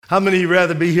How many of you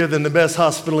rather be here than the best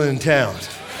hospital in town?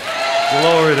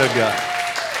 Glory to God.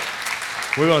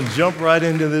 We're going to jump right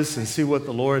into this and see what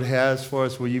the Lord has for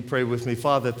us. Will you pray with me?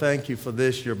 Father, thank you for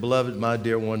this, your beloved, my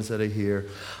dear ones that are here.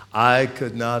 I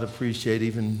could not appreciate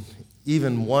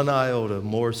even one iota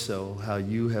more so how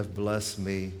you have blessed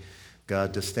me,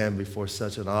 God, to stand before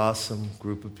such an awesome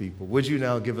group of people. Would you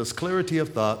now give us clarity of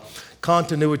thought,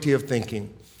 continuity of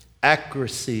thinking,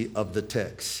 accuracy of the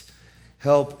text?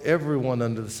 Help everyone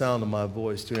under the sound of my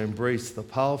voice to embrace the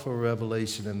powerful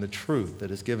revelation and the truth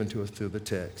that is given to us through the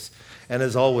text. And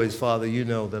as always, Father, you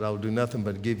know that I will do nothing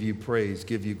but give you praise,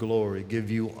 give you glory,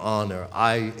 give you honor.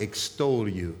 I extol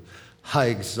you. I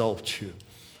exalt you.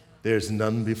 There's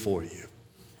none before you.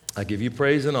 I give you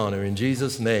praise and honor in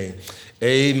Jesus' name.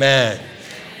 Amen.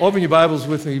 Open your Bibles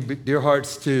with me, dear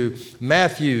hearts, to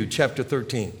Matthew chapter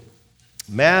 13.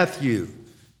 Matthew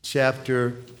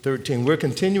chapter 13. We're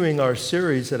continuing our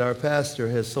series that our pastor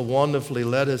has so wonderfully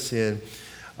led us in.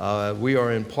 We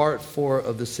are in part 4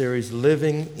 of the series,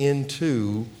 Living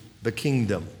into the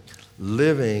Kingdom.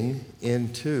 Living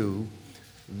into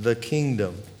the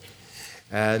Kingdom.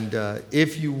 And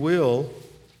if you will,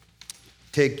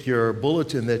 take your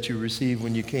bulletin that you received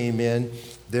when you came in.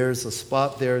 There's a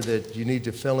spot there that you need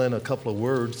to fill in a couple of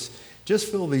words.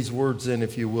 Just fill these words in,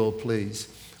 if you will, please.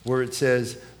 Where it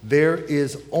says, there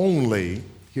is only,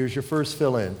 here's your first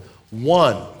fill in,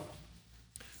 one.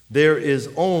 There is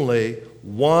only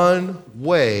one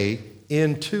way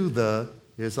into the,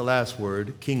 here's the last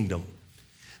word, kingdom.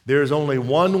 There is only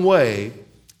one way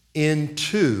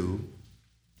into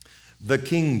the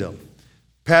kingdom.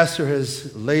 Pastor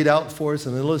has laid out for us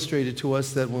and illustrated to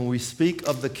us that when we speak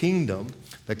of the kingdom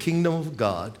of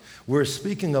God, we're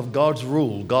speaking of God's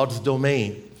rule, God's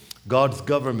domain, God's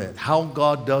government, how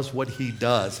God does what he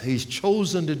does. He's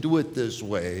chosen to do it this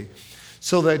way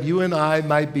so that you and I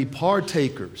might be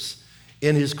partakers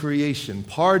in his creation,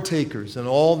 partakers in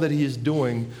all that he is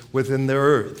doing within the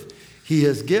earth. He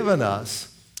has given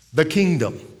us the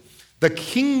kingdom. The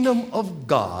kingdom of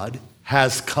God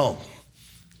has come.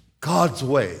 God's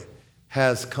way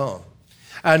has come.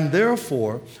 And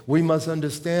therefore, we must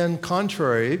understand,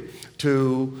 contrary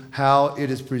to how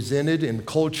it is presented in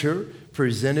culture,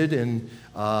 presented in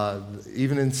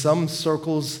even in some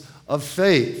circles of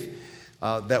faith,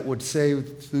 that would say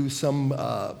through some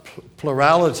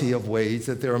plurality of ways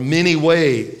that there are many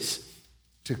ways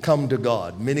to come to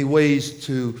God, many ways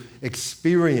to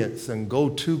experience and go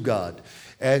to God.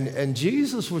 And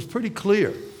Jesus was pretty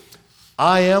clear.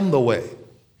 I am the way.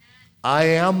 I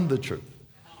am the truth.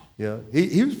 Yeah,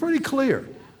 he was pretty clear.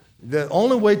 The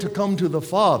only way to come to the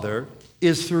Father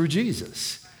is through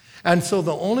Jesus. And so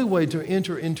the only way to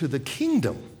enter into the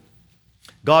kingdom,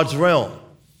 God's realm,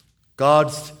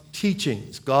 God's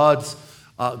teachings, God's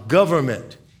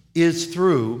government, is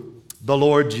through the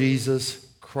Lord Jesus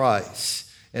Christ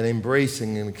and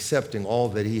embracing and accepting all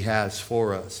that he has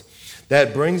for us.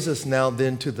 That brings us now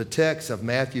then to the text of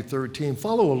Matthew 13.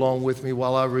 Follow along with me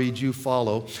while I read, you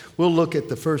follow. We'll look at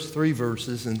the first 3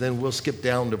 verses and then we'll skip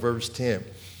down to verse 10.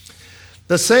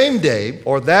 The same day,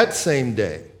 or that same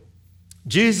day,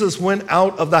 Jesus went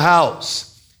out of the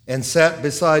house and sat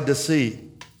beside the sea.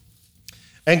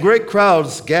 And great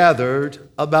crowds gathered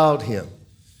about him,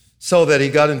 so that he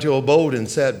got into a boat and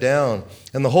sat down.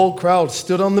 And the whole crowd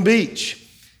stood on the beach.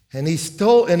 And he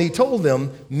told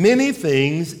them many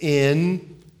things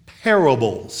in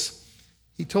parables.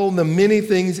 He told them many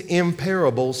things in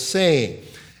parables, saying,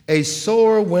 a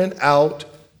sower went out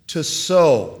to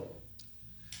sow.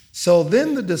 So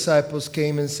then the disciples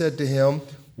came and said to him,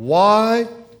 why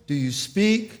do you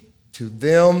speak to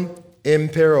them in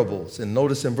parables? And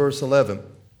notice in verse 11,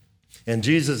 and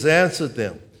Jesus answered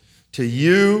them, to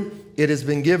you it has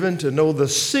been given to know the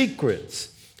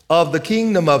secrets of the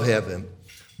kingdom of heaven,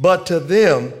 but to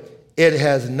them it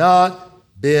has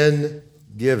not been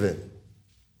given.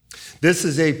 This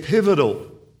is a pivotal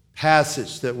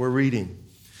passage that we're reading.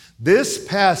 This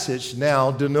passage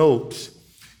now denotes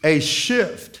a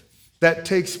shift that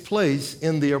takes place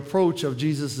in the approach of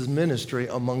Jesus' ministry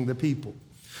among the people.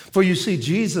 For you see,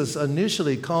 Jesus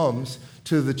initially comes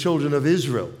to the children of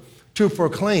Israel to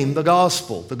proclaim the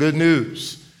gospel, the good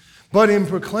news. But in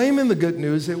proclaiming the good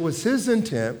news, it was his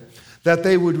intent that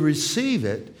they would receive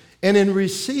it, and in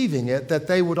receiving it, that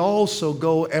they would also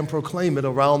go and proclaim it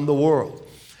around the world,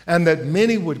 and that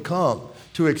many would come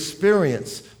to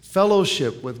experience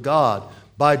fellowship with God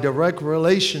by direct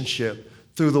relationship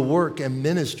through the work and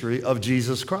ministry of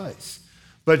Jesus Christ.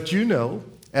 But you know,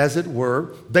 as it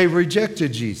were, they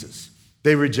rejected Jesus.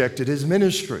 They rejected his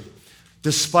ministry.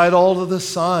 Despite all of the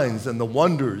signs and the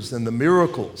wonders and the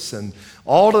miracles and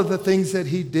all of the things that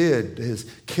he did, his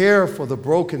care for the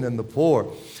broken and the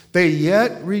poor, they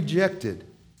yet rejected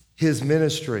his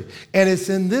ministry. And it's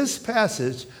in this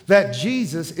passage that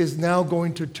Jesus is now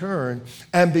going to turn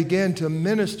and begin to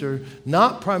minister,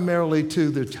 not primarily to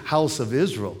the house of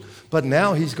Israel, but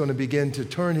now he's going to begin to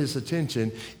turn his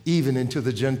attention even into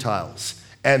the Gentiles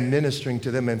and ministering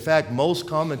to them. In fact, most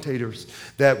commentators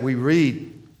that we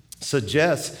read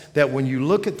suggest that when you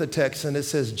look at the text and it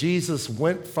says Jesus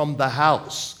went from the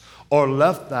house or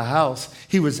left the house,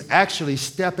 he was actually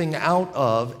stepping out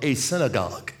of a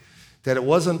synagogue. That it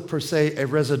wasn't per se a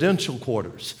residential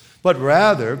quarters, but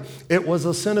rather it was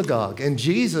a synagogue. And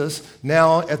Jesus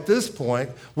now at this point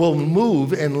will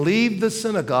move and leave the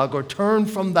synagogue or turn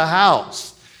from the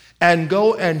house and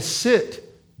go and sit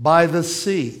by the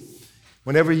sea.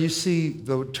 Whenever you see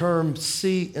the term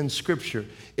sea in Scripture,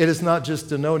 it is not just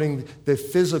denoting the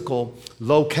physical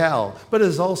locale, but it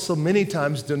is also many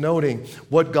times denoting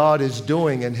what God is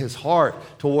doing in his heart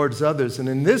towards others. And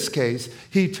in this case,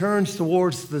 he turns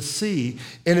towards the sea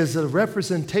and is a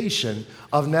representation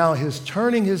of now his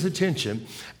turning his attention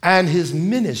and his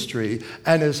ministry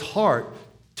and his heart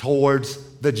towards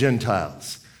the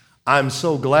Gentiles. I'm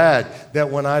so glad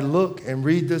that when I look and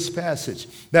read this passage,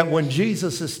 that when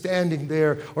Jesus is standing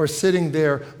there or sitting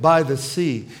there by the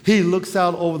sea, he looks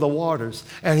out over the waters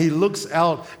and he looks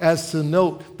out as to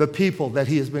note the people that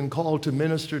he has been called to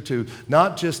minister to,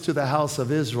 not just to the house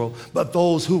of Israel, but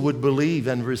those who would believe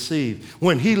and receive.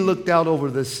 When he looked out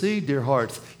over the sea, dear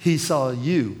hearts, he saw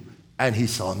you and he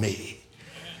saw me.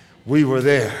 We were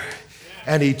there.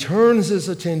 And he turns his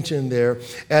attention there.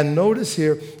 And notice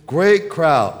here, great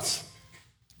crowds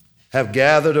have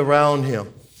gathered around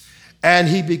him. And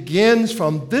he begins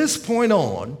from this point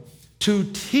on to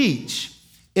teach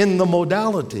in the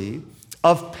modality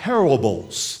of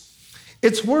parables.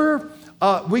 It's where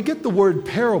we get the word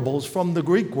parables from the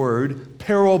Greek word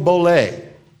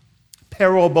parabole.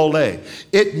 Parabole.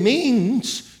 It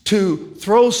means to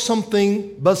throw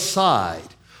something beside,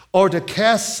 or to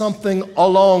cast something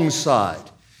alongside.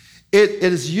 It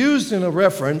is used in a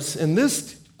reference in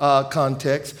this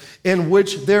context in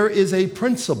which there is a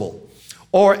principle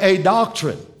or a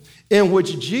doctrine in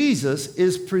which Jesus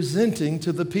is presenting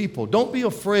to the people. Don't be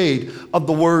afraid of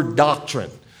the word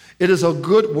doctrine. It is a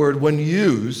good word when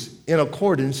used in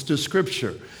accordance to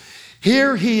Scripture.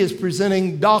 Here he is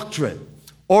presenting doctrine,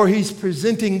 or he's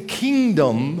presenting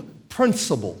kingdom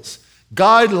principles,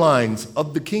 guidelines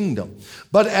of the kingdom.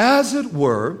 But as it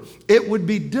were, it would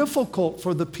be difficult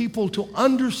for the people to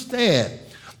understand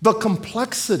the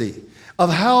complexity of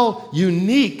how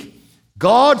unique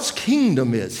God's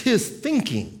kingdom is, his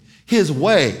thinking, his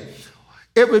way.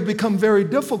 It would become very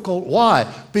difficult.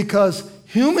 Why? Because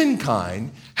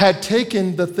humankind had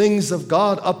taken the things of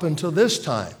God up until this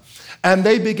time, and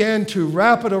they began to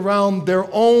wrap it around their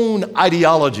own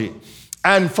ideology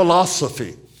and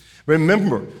philosophy.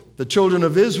 Remember, the children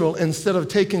of Israel, instead of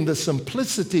taking the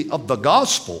simplicity of the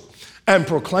gospel and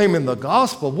proclaiming the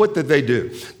gospel, what did they do?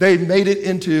 They made it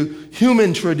into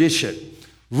human tradition,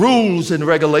 rules and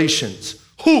regulations,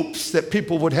 hoops that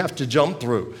people would have to jump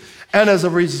through. And as a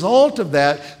result of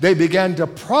that, they began to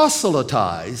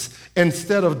proselytize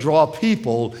instead of draw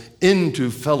people into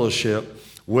fellowship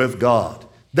with God.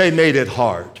 They made it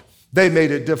hard. They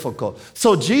made it difficult.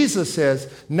 So Jesus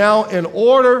says, now in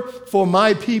order for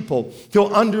my people to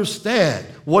understand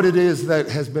what it is that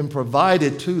has been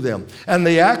provided to them and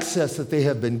the access that they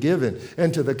have been given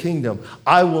into the kingdom,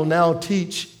 I will now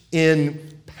teach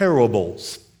in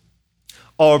parables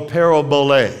or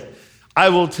parabole. I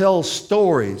will tell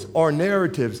stories or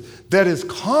narratives that is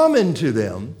common to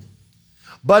them,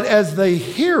 but as they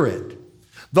hear it,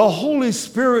 the Holy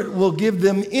Spirit will give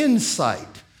them insight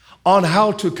on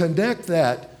how to connect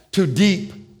that to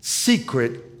deep,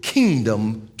 secret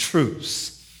kingdom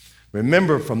truths.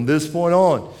 Remember, from this point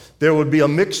on, there would be a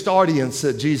mixed audience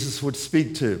that Jesus would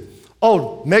speak to.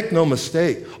 Oh, make no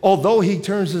mistake, although he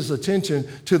turns his attention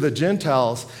to the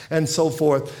Gentiles and so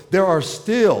forth, there are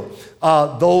still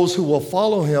those who will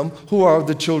follow him who are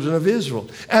the children of Israel.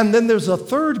 And then there's a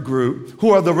third group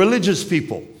who are the religious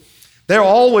people. They're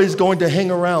always going to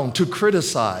hang around to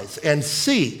criticize and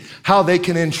see how they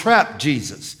can entrap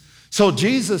Jesus. So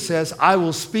Jesus says, I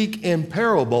will speak in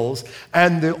parables,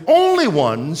 and the only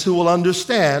ones who will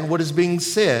understand what is being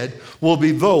said will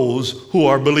be those who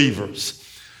are believers.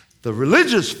 The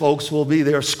religious folks will be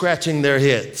there scratching their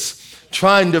heads,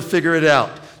 trying to figure it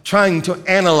out, trying to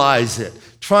analyze it,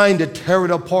 trying to tear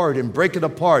it apart and break it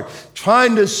apart,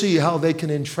 trying to see how they can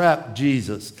entrap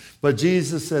Jesus. But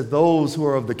Jesus said those who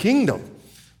are of the kingdom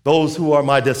Those who are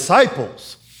my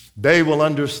disciples, they will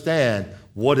understand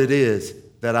what it is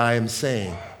that I am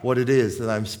saying, what it is that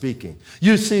I'm speaking.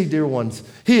 You see, dear ones,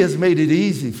 he has made it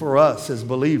easy for us as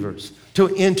believers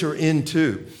to enter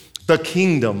into the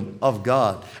kingdom of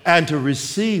God and to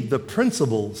receive the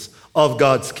principles of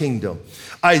God's kingdom.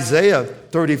 Isaiah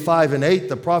 35:8,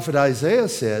 the prophet Isaiah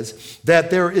says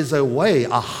that there is a way,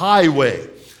 a highway,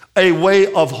 a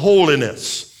way of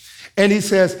holiness. And he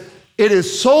says, it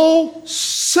is so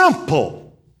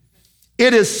simple,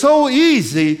 it is so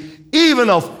easy, even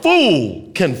a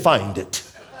fool can find it.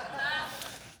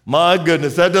 My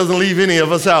goodness, that doesn't leave any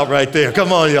of us out right there.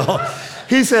 Come on, y'all.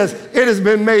 He says, it has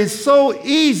been made so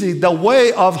easy, the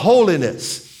way of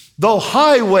holiness, the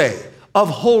highway of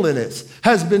holiness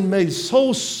has been made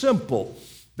so simple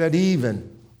that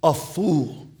even a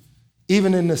fool,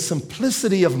 even in the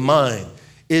simplicity of mind,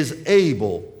 is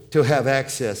able to have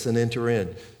access and enter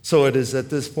in. So it is at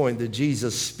this point that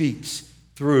Jesus speaks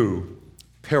through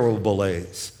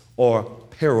parables or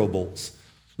parables.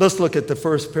 Let's look at the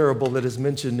first parable that is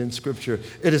mentioned in Scripture.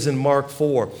 It is in Mark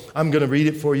 4. I'm going to read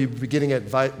it for you beginning at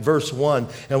verse 1,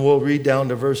 and we'll read down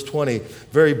to verse 20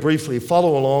 very briefly.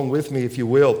 Follow along with me if you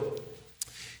will.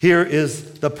 Here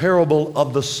is the parable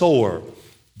of the sower.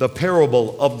 The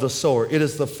parable of the sower. It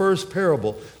is the first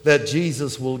parable that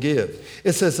Jesus will give.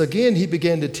 It says, again, he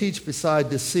began to teach beside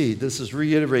the sea. This is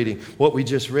reiterating what we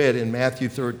just read in Matthew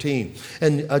 13.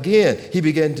 And again, he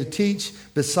began to teach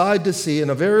beside the sea, and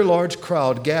a very large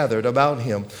crowd gathered about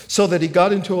him, so that he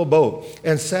got into a boat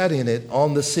and sat in it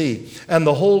on the sea. And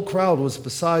the whole crowd was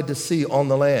beside the sea on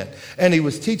the land. And he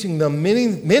was teaching them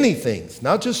many things,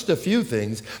 not just a few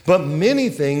things, but many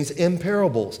things in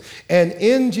parables. And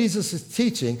in Jesus'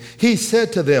 teaching, he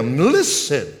said to them,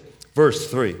 listen,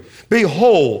 verse 3,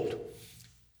 behold,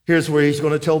 here's where he's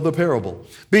going to tell the parable.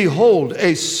 Behold,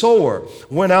 a sower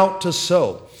went out to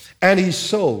sow, and he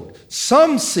sowed.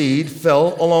 Some seed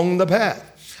fell along the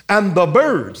path, and the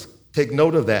birds, take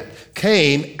note of that,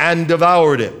 came and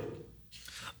devoured it.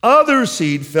 Other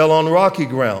seed fell on rocky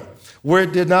ground, where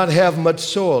it did not have much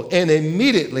soil, and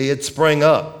immediately it sprang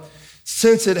up,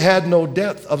 since it had no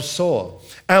depth of soil.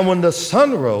 And when the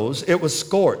sun rose, it was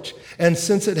scorched, and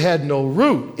since it had no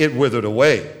root, it withered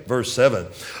away. Verse 7.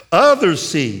 Other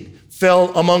seed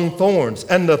fell among thorns,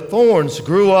 and the thorns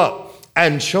grew up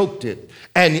and choked it,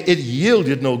 and it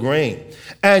yielded no grain.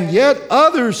 And yet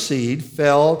other seed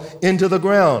fell into the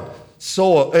ground,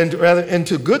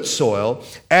 into good soil,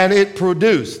 and it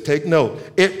produced, take note,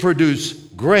 it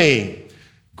produced grain,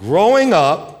 growing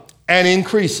up and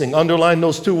increasing. Underline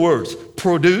those two words,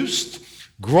 produced,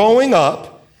 growing up,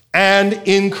 and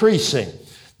increasing.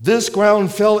 This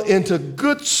ground fell into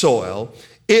good soil,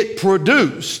 it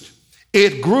produced,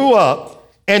 it grew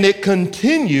up, and it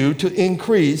continued to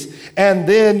increase, and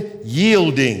then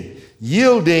yielding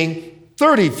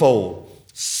 30-fold,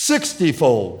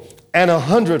 60-fold, and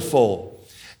 100-fold.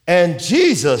 And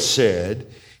Jesus said,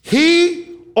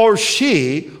 he or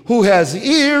she who has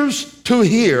ears to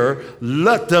hear,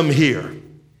 let them hear.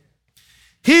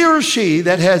 He or she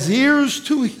that has ears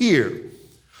to hear,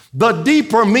 the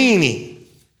deeper meaning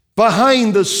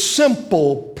behind the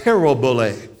simple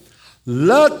parabole,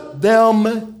 let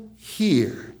them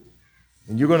hear.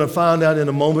 And you're going to find out in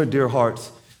a moment, dear hearts,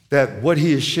 that what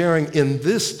he is sharing in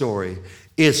this story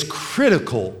is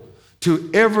critical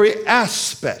to every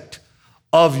aspect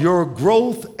of your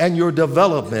growth and your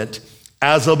development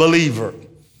as a believer.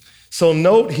 So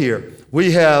note here,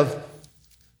 we have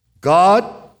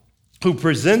God who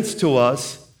presents to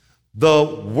us the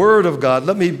Word of God.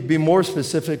 Let me be more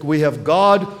specific. We have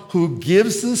God who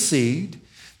gives the seed.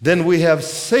 Then we have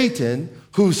Satan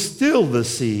who steals the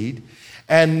seed.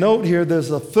 And note here,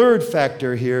 there's a third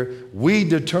factor here. We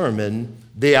determine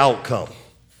the outcome.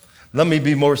 Let me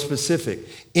be more specific.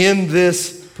 In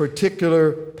this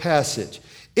particular passage,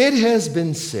 it has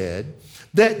been said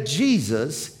that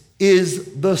Jesus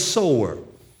is the sower.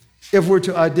 If we're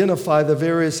to identify the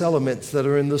various elements that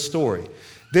are in the story,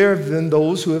 there have been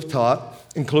those who have taught,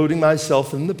 including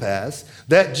myself in the past,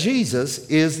 that Jesus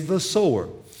is the sower.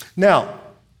 Now,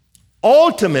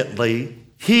 ultimately,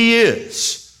 he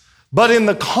is. But in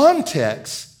the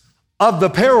context of the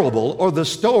parable or the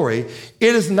story,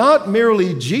 it is not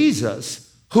merely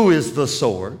Jesus who is the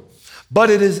sower, but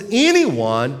it is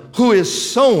anyone who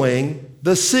is sowing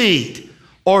the seed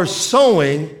or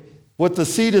sowing what the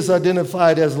seed is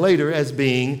identified as later as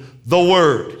being the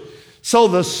word. So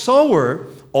the sower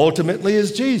ultimately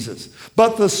is Jesus.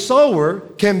 But the sower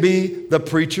can be the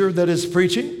preacher that is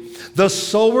preaching. The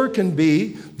sower can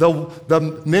be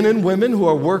the men and women who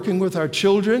are working with our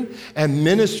children and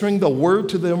ministering the word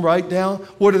to them right now.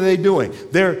 What are they doing?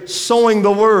 They're sowing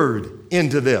the word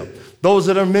into them. Those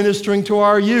that are ministering to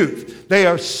our youth, they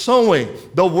are sowing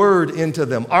the word into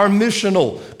them. Our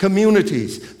missional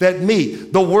communities that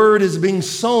meet, the word is being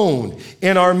sown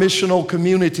in our missional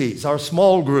communities, our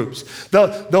small groups.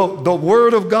 The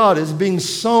word of God is being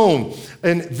sown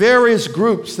in various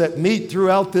groups that meet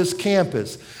throughout this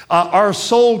campus. Our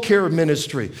soul care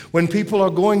ministry, when people are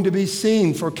going to be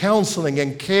seen for counseling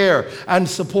and care and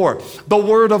support. The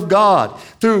Word of God,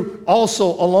 through also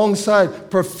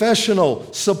alongside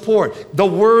professional support. The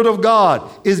Word of God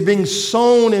is being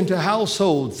sown into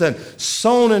households and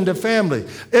sown into families.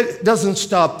 It doesn't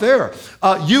stop there.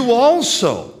 You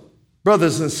also,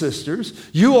 brothers and sisters,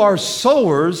 you are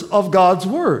sowers of God's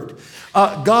Word.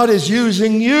 God is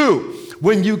using you.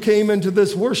 When you came into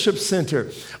this worship center,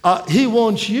 He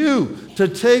wants you to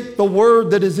take the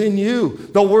word that is in you,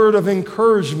 the word of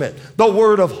encouragement, the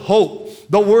word of hope,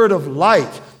 the word of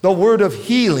life, the word of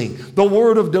healing, the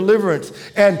word of deliverance.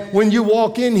 And when you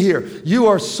walk in here, you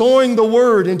are sowing the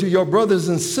word into your brothers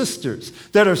and sisters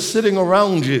that are sitting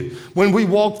around you. When we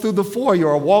walk through the foyer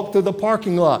or walk through the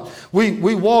parking lot,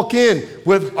 we walk in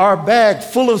with our bag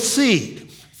full of seed,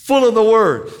 full of the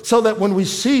word, so that when we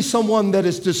see someone that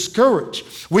is discouraged,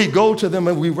 we go to them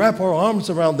and we wrap our arms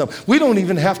around them. We don't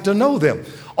even have to know them.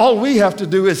 All we have to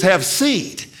do is have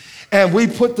seed. And we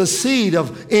put the seed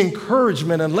of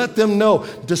encouragement and let them know,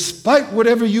 despite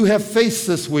whatever you have faced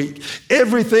this week,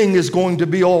 everything is going to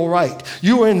be all right.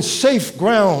 You are in safe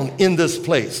ground in this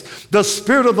place. The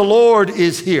Spirit of the Lord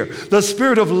is here. The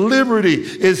Spirit of liberty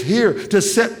is here to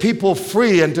set people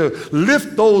free and to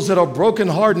lift those that are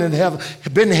brokenhearted and have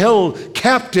been held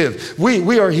captive.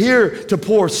 We are here to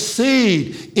pour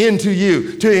seed into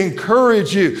you, to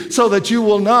encourage you, so that you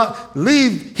will not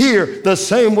leave here the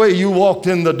same way you walked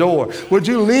in the door. Would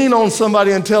you lean on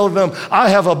somebody and tell them, I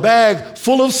have a bag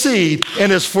full of seed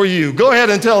and it's for you? Go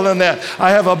ahead and tell them that. I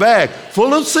have a bag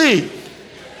full of seed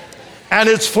and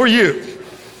it's for you.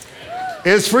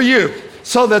 It's for you,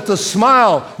 so that the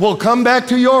smile will come back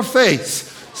to your face,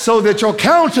 so that your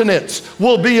countenance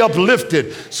will be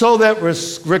uplifted, so that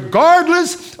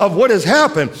regardless of what has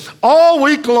happened all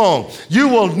week long, you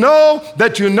will know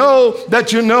that you know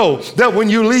that you know that when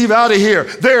you leave out of here,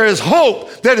 there is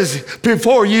hope that is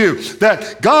before you,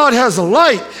 that God has a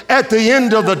light at the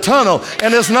end of the tunnel,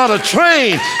 and it's not a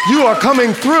train. You are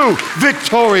coming through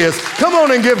victorious. Come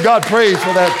on and give God praise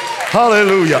for that.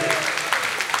 Hallelujah.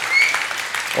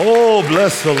 Oh,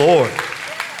 bless the Lord.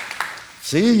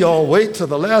 See, y'all wait till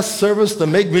the last service to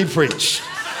make me preach.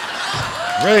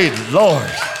 Great Lord.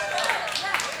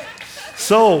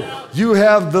 So you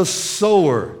have the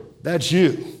sower, that's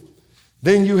you.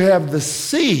 Then you have the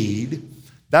seed,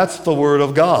 that's the word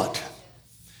of God.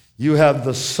 You have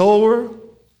the sower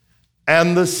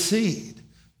and the seed.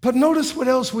 But notice what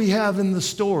else we have in the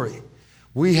story.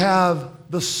 We have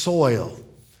the soil.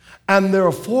 And there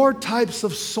are 4 types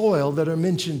of soil that are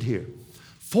mentioned here.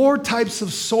 4 types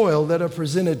of soil that are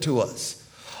presented to us.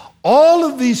 All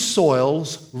of these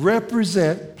soils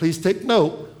represent, please take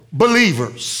note,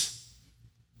 believers.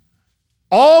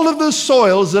 All of the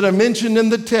soils that are mentioned in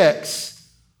the text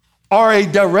are a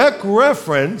direct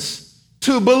reference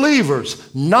to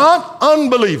believers, not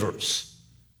unbelievers.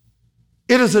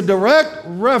 It is a direct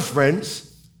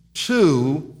reference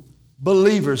to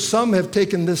believers. Some have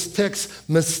taken this text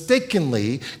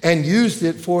mistakenly and used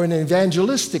it for an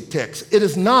evangelistic text. It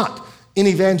is not an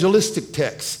evangelistic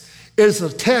text. It is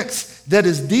a text that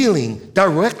is dealing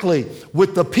directly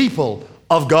with the people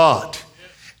of God.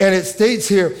 And it states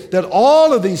here that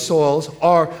all of these soils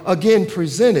are again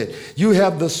presented. You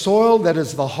have the soil that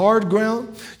is the hard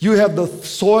ground. You have the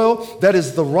soil that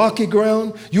is the rocky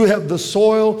ground. You have the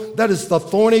soil that is the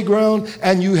thorny ground.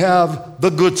 And you have the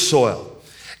good soil.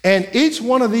 And each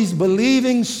one of these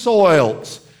believing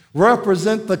soils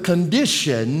represent the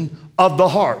condition of the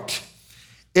heart.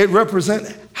 It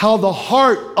represents how the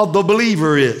heart of the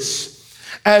believer is.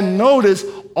 And notice,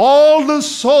 all the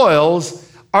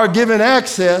soils are given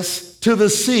access to the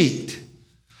seed.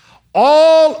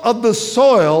 All of the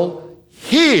soil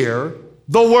hear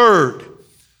the word.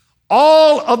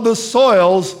 All of the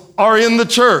soils are in the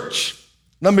church.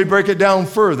 Let me break it down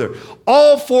further.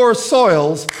 All 4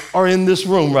 soils are in this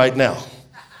room right now.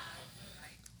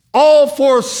 All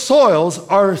 4 soils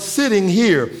are sitting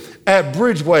here at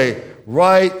Bridgeway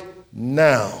right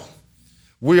now.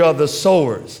 We are the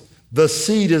sowers. The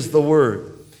seed is the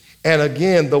word. And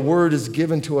again, the word is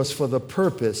given to us for the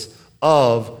purpose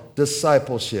of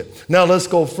discipleship. Now let's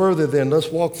go further then.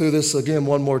 Let's walk through this again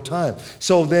one more time.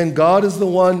 So then God is the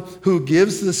one who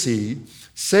gives the seed.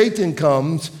 Satan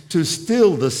comes to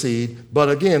steal the seed. But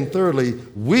again, thirdly,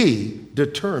 we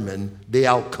determine the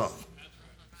outcome.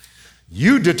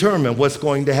 You determine what's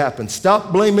going to happen.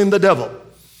 Stop blaming the devil.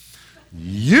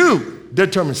 You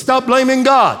determine. Stop blaming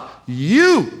God.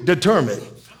 You determine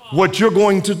what you're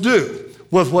going to do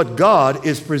with what God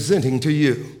is presenting to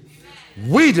you.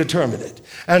 We determine it.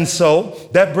 And so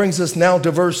that brings us now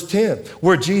to verse 10,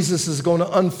 where Jesus is going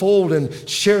to unfold and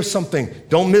share something.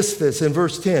 Don't miss this in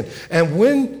verse 10. And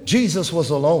when Jesus was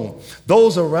alone,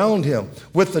 those around him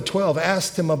with the 12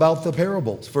 asked him about the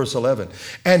parables, verse 11.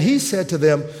 And he said to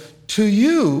them, to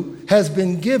you has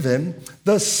been given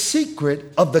the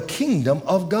secret of the kingdom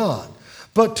of God.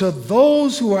 But to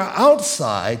those who are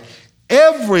outside,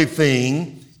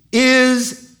 everything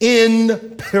is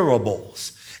in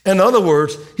parables. In other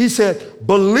words, he said,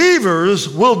 believers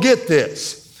will get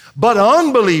this, but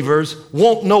unbelievers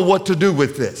won't know what to do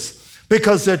with this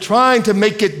because they're trying to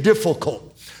make it difficult.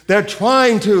 They're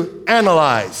trying to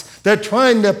analyze. They're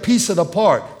trying to piece it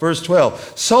apart. Verse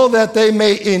 12, so that they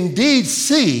may indeed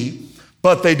see,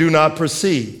 but they do not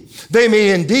perceive. They may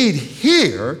indeed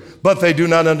hear, but they do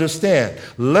not understand,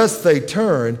 lest they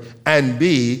turn and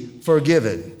be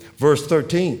forgiven. Verse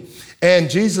 13, and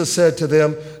Jesus said to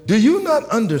them, do you not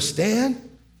understand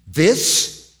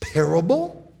this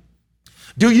parable?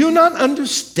 Do you not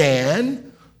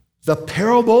understand the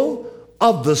parable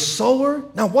of the sower?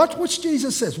 Now watch what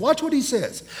Jesus says. Watch what he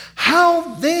says.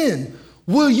 How then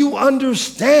will you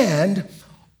understand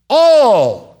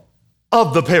all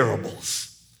of the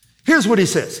parables? Here's what he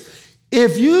says.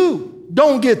 If you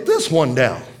don't get this one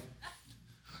down,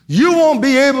 you won't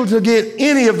be able to get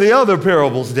any of the other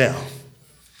parables down.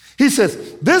 He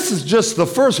says, this is just the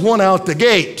first one out the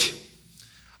gate.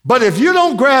 But if you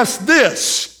don't grasp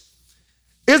this,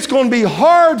 it's going to be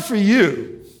hard for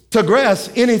you to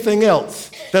grasp anything else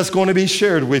that's going to be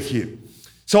shared with you.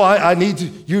 So I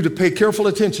need you to pay careful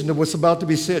attention to what's about to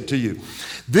be said to you.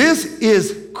 This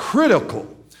is critical.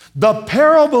 The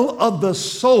parable of the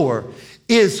sower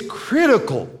is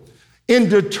critical in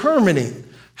determining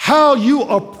how you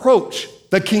approach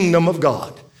the kingdom of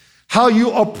God, how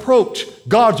you approach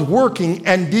God's working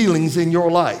and dealings in your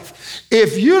life.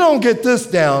 If you don't get this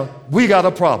down, we got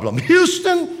a problem.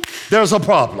 Houston, there's a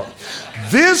problem.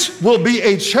 This will be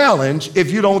a challenge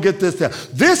if you don't get this down.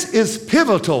 This is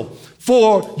pivotal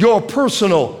for your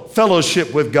personal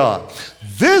fellowship with God.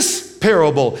 This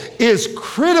parable is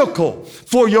critical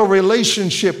for your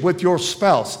relationship with your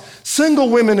spouse. Single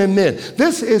women and men,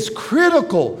 this is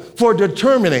critical for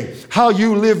determining how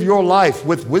you live your life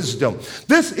with wisdom.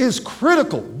 This is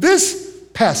critical. This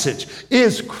passage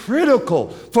is critical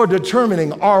for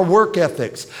determining our work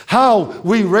ethics, how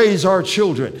we raise our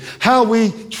children, how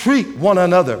we treat one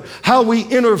another, how we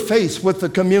interface with the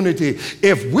community.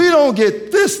 If we don't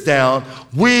get this down,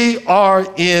 we are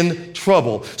in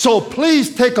trouble. So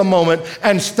please take a moment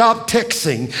and stop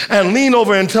texting and lean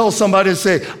over and tell somebody and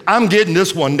say, I'm getting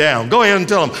this one down. Go ahead and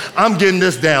tell them, I'm getting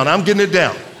this down. I'm getting it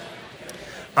down.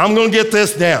 I'm going to get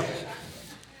this down.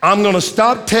 I'm going to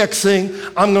stop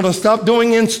texting. I'm going to stop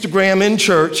doing Instagram in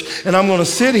church, and I'm going to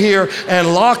sit here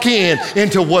and lock in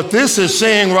into what this is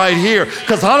saying right here,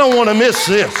 because I don't want to miss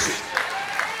this.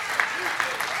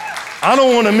 I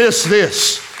don't want to miss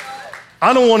this.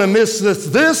 I don't want to miss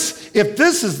this. If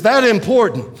this is that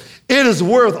important, it is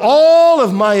worth all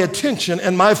of my attention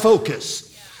and my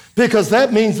focus, because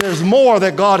that means there's more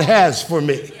that God has for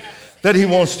me that he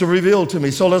wants to reveal to me.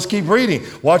 So let's keep reading.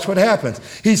 Watch what happens.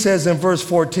 He says in verse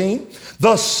 14,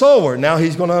 the sower, now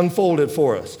he's going to unfold it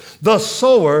for us. The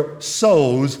sower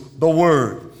sows the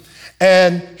word.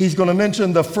 And he's going to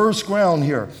mention the first ground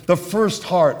here, the first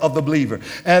heart of the believer.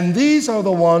 And these are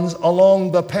the ones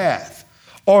along the path,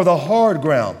 or the hard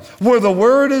ground, where the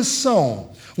word is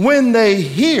sown. When they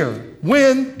hear.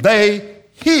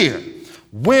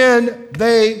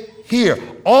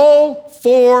 All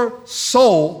four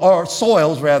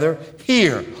soils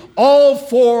hear. All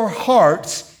four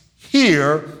hearts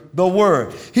hear the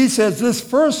word. He says this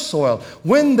first soil,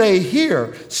 when they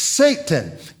hear,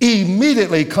 Satan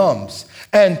immediately comes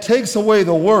and takes away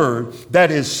the word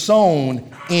that is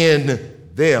sown in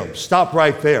them. Stop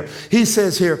right there. He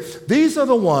says here, these are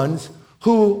the ones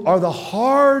who are the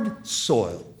hard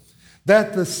soil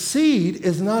that the seed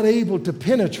is not able to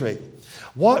penetrate.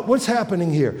 What's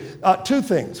happening here? Two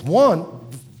things. One,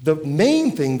 the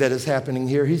main thing that is happening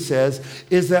here, he says,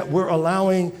 is that we're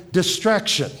allowing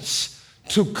distractions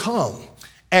to come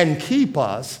and keep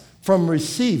us from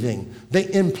receiving the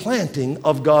implanting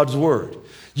of God's word.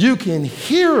 You can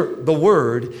hear the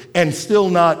word and still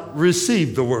not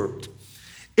receive the word.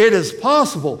 It is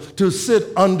possible to sit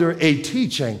under a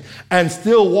teaching and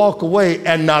still walk away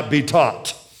and not be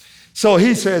taught. So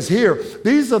he says here,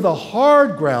 these are the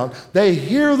hard ground. They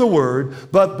hear the word,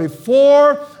 but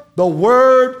before the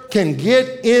word can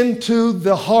get into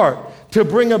the heart to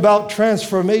bring about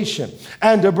transformation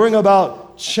and to bring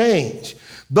about change,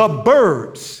 the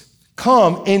birds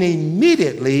come and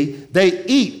immediately they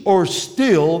eat or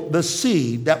steal the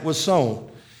seed that was sown.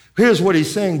 Here's what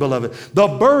he's saying, beloved. The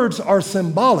birds are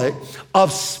symbolic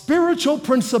of spiritual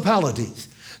principalities,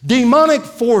 demonic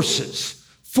forces,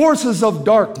 forces of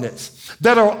darkness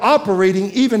that are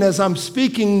operating even as I'm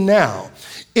speaking now.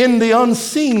 In the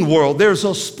unseen world, there's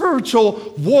a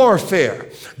spiritual warfare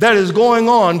that is going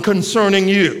on concerning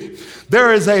you.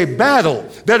 There is a battle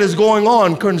that is going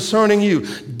on concerning you.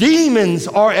 Demons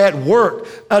are at work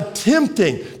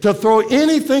attempting to throw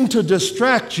anything to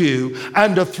distract you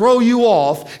and to throw you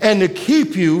off and to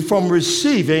keep you from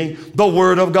receiving the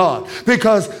word of God.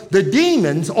 Because the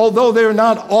demons, although they're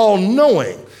not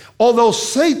all-knowing, although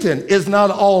Satan is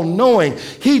not all-knowing,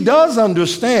 he does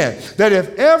understand that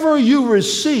if ever you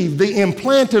receive the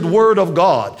implanted word of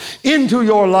God into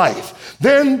your life,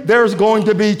 then there's going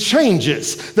to be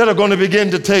changes that are going to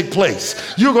begin to take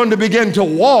place. You're going to begin to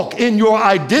walk in your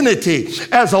identity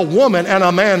as a woman and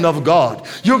a man of God.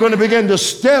 You're going to begin to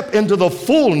step into the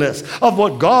fullness of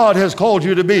what God has called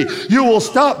you to be. You will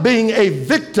stop being a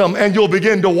victim and you'll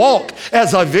begin to walk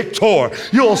as a victor.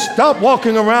 You'll stop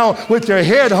walking around with your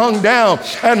head hung down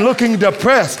and looking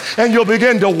depressed, and you'll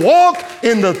begin to walk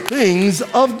in the things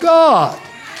of God.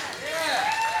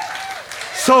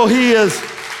 So he is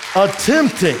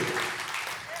attempting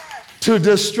to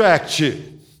distract you.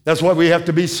 That's why we have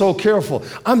to be so careful.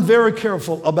 I'm very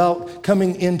careful about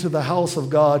coming into the house of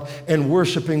God and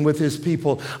worshiping with his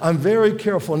people. I'm very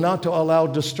careful not to allow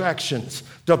distractions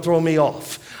to throw me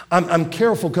off. I'm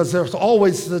careful because there's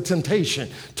always the temptation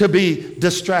to be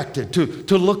distracted,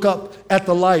 to look up at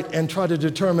the light and try to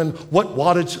determine what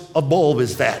wattage a bulb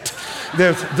is that.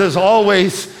 There's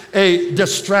always a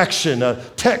distraction, a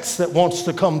text that wants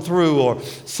to come through, or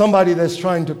somebody that's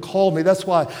trying to call me. That's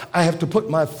why I have to put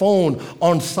my phone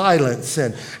on silence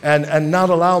and not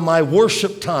allow my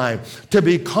worship time to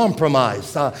be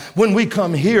compromised. When we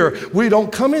come here, we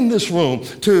don't come in this room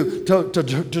to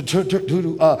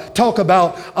talk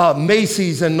about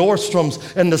Macy's and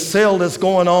Nordstrom's and the sale that's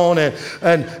going on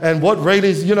and what rate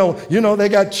is, you know, they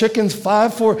got chickens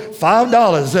 $5 for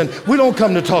 $5, and we don't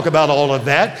come to talk about all of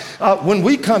that. When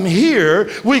we come here,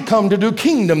 we come to do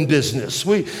kingdom business.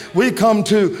 We come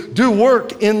to do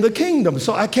work in the kingdom.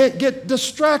 So I can't get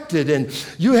distracted. And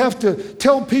you have to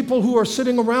tell people who are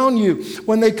sitting around you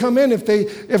when they come in,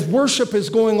 if worship is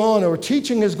going on or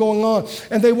teaching is going on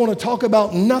and they want to talk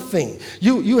about nothing,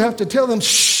 you have to tell them,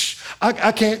 shh.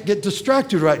 I can't get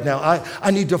distracted right now.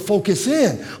 I need to focus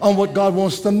in on what God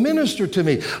wants to minister to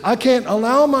me. I can't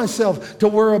allow myself to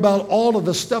worry about all of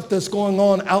the stuff that's going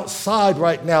on outside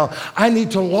right now. I need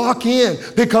to lock in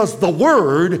because the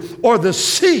word or the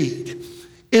seed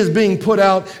is being put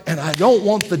out, and I don't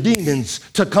want the demons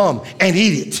to come and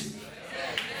eat it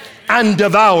and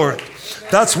devour it.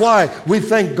 That's why we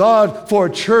thank God for a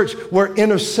church where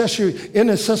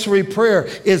intercessory prayer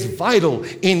is vital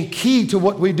and key to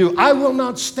what we do. I will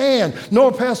not stand,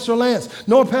 nor Pastor Lance,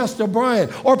 nor Pastor Brian,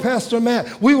 or Pastor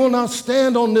Matt. We will not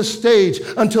stand on this stage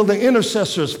until the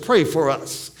intercessors pray for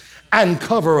us and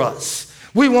cover us.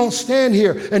 We won't stand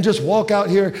here and just walk out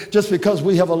here just because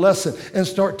we have a lesson and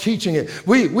start teaching it.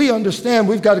 We understand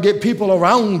we've got to get people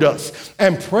around us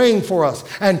and praying for us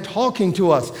and talking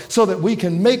to us so that we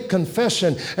can make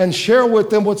confession and share with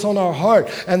them what's on our heart,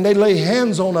 and they lay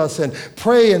hands on us and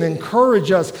pray and encourage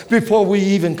us before we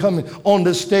even come on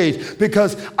this stage.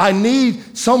 Because I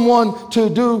need someone to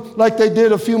do like they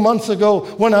did a few months ago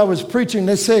when I was preaching.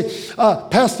 They say,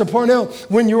 Pastor Parnell,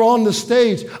 when you're on the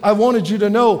stage, I wanted you to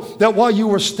know that while you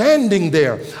were standing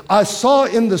there, I saw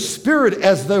in the spirit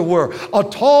as there were a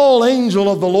tall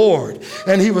angel of the Lord,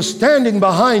 and he was standing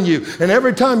behind you, and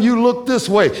every time you looked this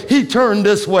way, he turned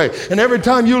this way, and every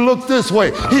time you looked this way,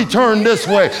 he turned this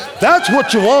way. That's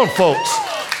what you want, folks.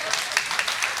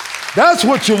 That's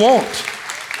what you want.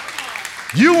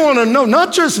 You want to know,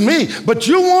 not just me, but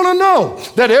you want to know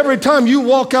that every time you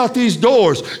walk out these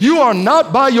doors, you are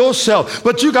not by yourself,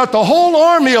 but you got the whole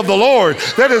army of the Lord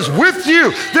that is with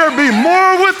you. There be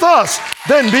more with us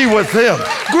than be with them.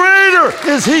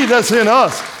 Greater is he that's in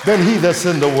us than he that's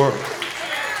in the world.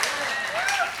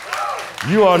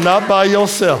 You are not by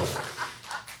yourself.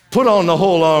 Put on the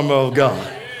whole armor of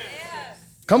God.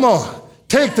 Come on.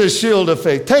 Take the shield of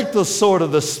faith. Take the sword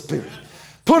of the Spirit.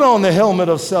 Put on the helmet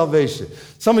of salvation.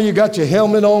 Some of you got your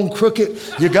helmet on crooked.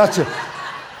 You got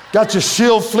your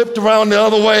shield flipped around the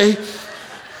other way.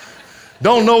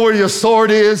 Don't know where your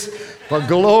sword is. But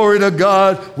glory to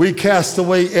God, we cast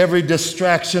away every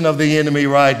distraction of the enemy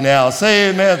right now. Say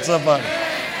amen, somebody.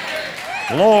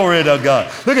 Glory to God.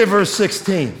 Look at verse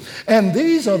 16. And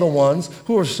these are the ones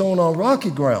who are sown on rocky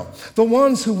ground. The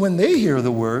ones who, when they hear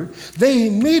the word, they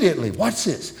immediately, watch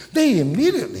this, they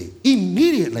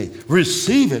immediately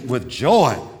receive it with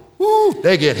joy. Woo,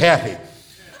 they get happy.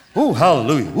 Ooh,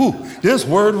 hallelujah. Ooh, this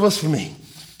word was for me.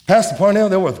 Pastor Parnell,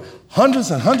 there were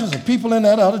hundreds and hundreds of people in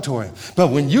that auditorium. But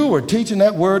when you were teaching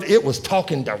that word, it was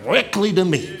talking directly to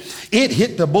me. It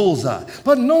hit the bullseye.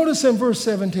 But notice in verse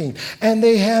 17, and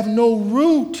they have no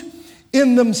root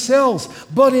in themselves,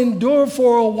 but endure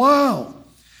for a while.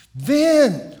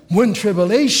 Then, when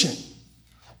tribulation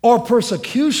or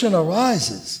persecution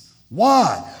arises,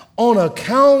 why? On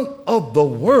account of the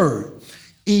word,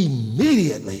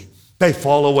 immediately they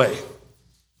fall away.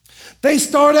 They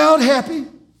start out happy.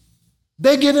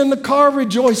 They get in the car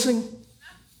rejoicing.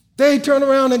 They turn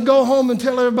around and go home and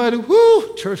tell everybody,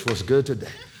 whoo, church was good today.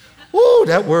 Whoo,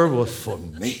 that word was for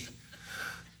me.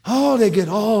 Oh, they get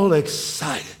all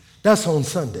excited. That's on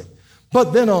Sunday.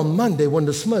 But then on Monday, when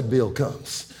the smut bill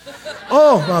comes,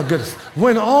 oh my goodness,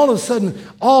 when all of a sudden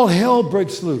all hell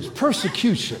breaks loose,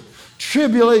 persecution,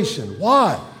 tribulation.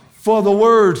 Why? For the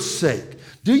word's sake.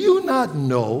 Do you not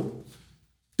know?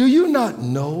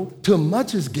 Too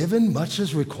much is given, much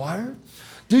is required?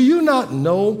 Do you not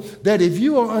know that if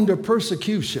you are under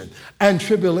persecution and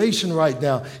tribulation right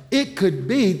now, it could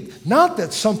be not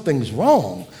that something's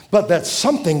wrong, but that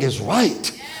something is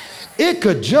right? It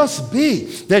could just be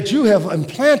that you have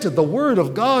implanted the word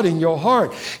of God in your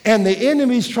heart and the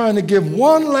enemy's trying to give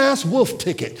one last wolf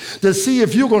ticket to see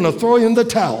if you're going to throw in the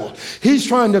towel. He's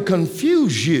trying to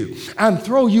confuse you and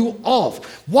throw you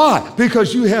off. Why?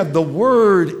 Because you have the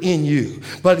word in you.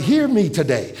 But hear me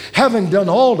today. Having done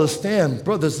all to stand,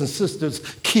 brothers and sisters,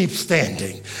 keep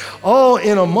standing. Oh,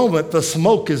 in a moment, the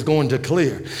smoke is going to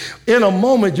clear. In a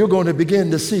moment, you're going to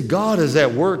begin to see God is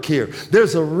at work here.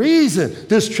 There's a reason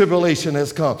this tribulation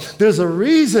has come. There's a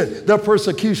reason the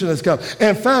persecution has come.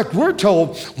 In fact, we're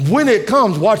told when it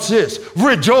comes, watch this,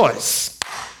 rejoice.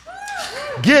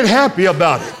 Get happy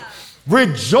about it.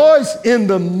 Rejoice in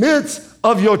the midst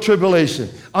of your tribulation.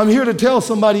 I'm here to tell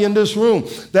somebody in this room,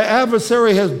 the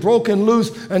adversary has broken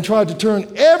loose and tried to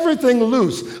turn everything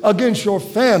loose against your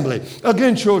family,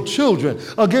 against your children,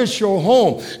 against your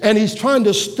home. And he's trying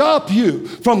to stop you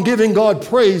from giving God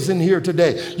praise in here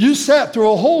today. You sat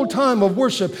through a whole time of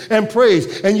worship and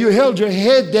praise, and you held your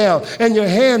head down and your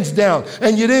hands down,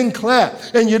 and you didn't clap,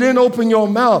 and you didn't open your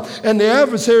mouth. And the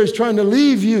adversary is trying to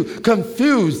leave you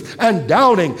confused and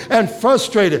doubting and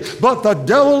frustrated. But the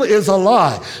devil is a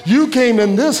lie. You came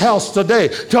in this house today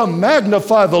to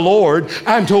magnify the Lord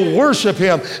and to worship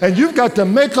him. And you've got to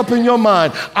make up in your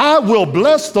mind, I will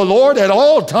bless the Lord at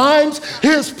all times.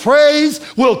 His praise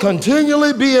will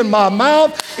continually be in my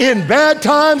mouth, in bad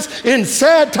times, in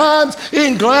sad times,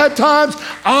 in glad times.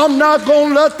 I'm not going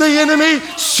to let the enemy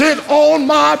sit on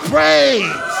my praise.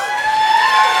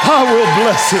 I will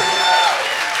bless it.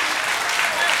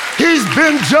 He's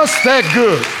been just that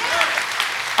good.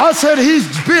 I said he's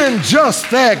been just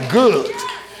that good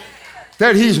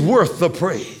that he's worth the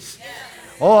praise.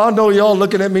 Oh, I know y'all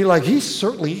looking at me like he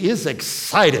certainly is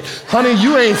excited. Honey,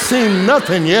 you ain't seen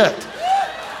nothing yet.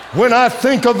 When I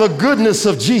think of the goodness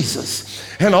of Jesus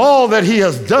and all that he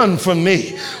has done for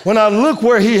me, when I look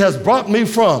where he has brought me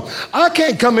from, I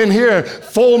can't come in here and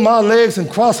fold my legs and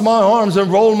cross my arms and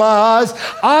roll my eyes.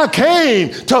 I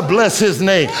came to bless his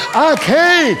name. I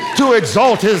came to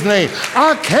exalt his name.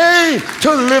 I came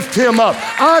to lift him up.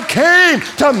 I came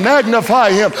to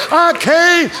magnify him. I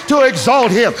came to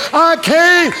exalt him. I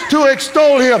came to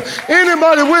extol him.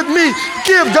 Anybody with me?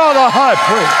 Give God a high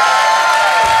praise.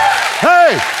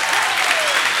 Hey!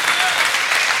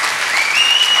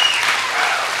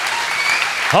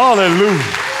 Hallelujah.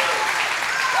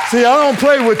 See, I don't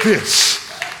play with this.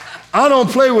 I don't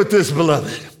play with this,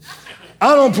 beloved.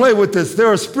 I don't play with this. There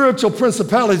are spiritual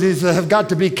principalities that have got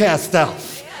to be cast out.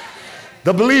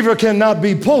 The believer cannot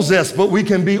be possessed, but we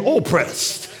can be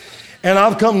oppressed. And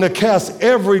I've come to cast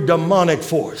every demonic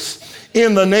force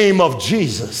in the name of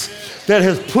Jesus that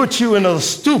has put you in a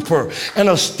stupor and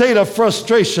a state of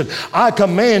frustration. I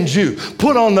command you,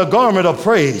 put on the garment of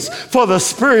praise for the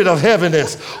spirit of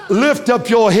heaviness. Lift up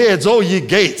your heads, O ye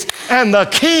gates, and the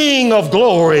King of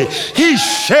glory, he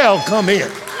shall come in.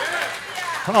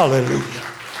 Hallelujah.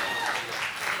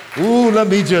 Ooh, let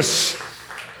me just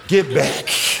get back.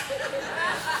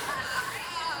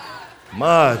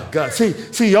 My God.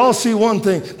 See, y'all see one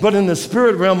thing, but in the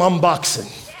spirit realm, I'm boxing.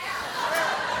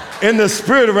 In the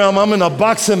spirit realm, I'm in a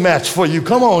boxing match for you.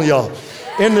 Come on, y'all.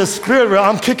 In the spirit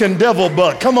realm, I'm kicking devil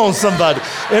butt. Come on, somebody.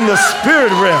 In the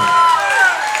spirit realm.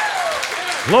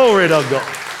 Glory to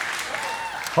God.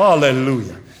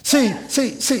 Hallelujah. See.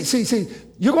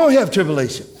 You're going to have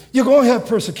tribulation. You're going to have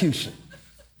persecution.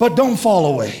 But don't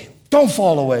fall away. Don't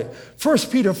fall away. 1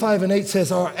 Peter 5:8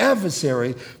 says, our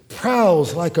adversary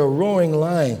prowls like a roaring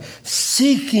lion,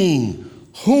 seeking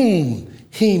whom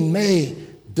he may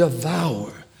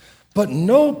devour. But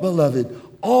note, beloved,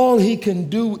 all he can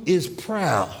do is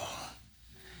prowl.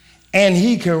 And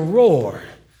he can roar.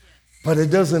 But it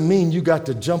doesn't mean you got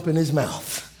to jump in his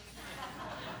mouth.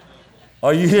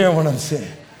 Are you hearing what I'm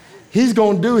saying? He's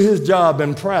going to do his job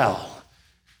and prowl,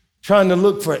 trying to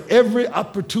look for every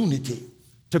opportunity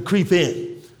to creep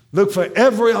in. Look for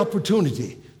every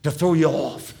opportunity to throw you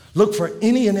off. Look for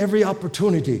any and every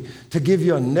opportunity to give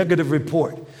you a negative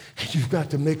report. And you've got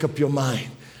to make up your mind.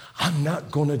 I'm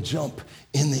not going to jump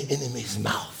in the enemy's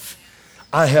mouth.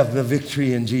 I have the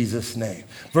victory in Jesus' name.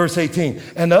 Verse 18,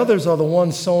 and others are the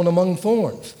ones sown among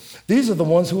thorns. These are the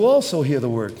ones who also hear the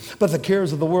word, but the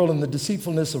cares of the world and the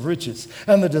deceitfulness of riches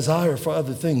and the desire for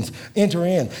other things enter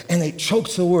in, and it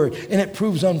chokes the word, and it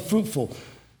proves unfruitful.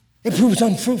 It proves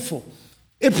unfruitful.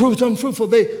 It proves unfruitful.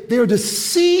 They are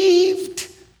deceived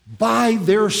by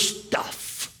their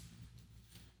stuff.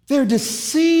 They're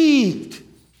deceived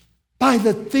by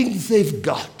the things they've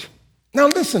got. Now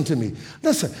listen to me.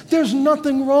 Listen, there's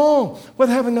nothing wrong with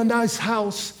having a nice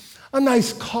house, a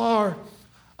nice car,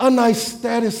 a nice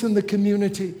status in the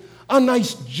community, a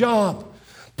nice job.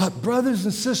 But brothers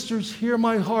and sisters, hear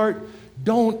my heart,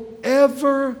 don't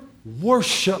ever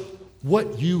worship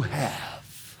what you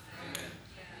have.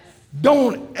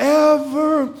 Don't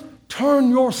ever turn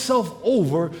yourself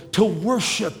over to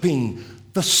worshiping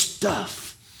the stuff.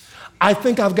 I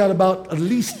think I've got about at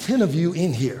least 10 of you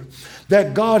in here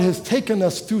that God has taken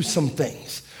us through some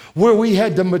things where we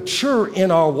had to mature in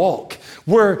our walk,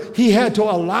 where he had to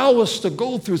allow us to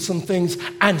go through some things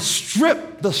and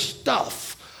strip the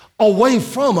stuff away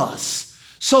from us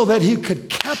so that he could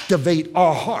captivate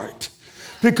our heart.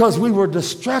 Because we were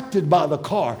distracted by the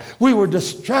car. We were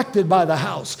distracted by the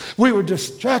house. We were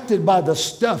distracted by the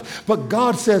stuff. But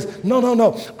God says, no.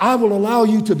 I will allow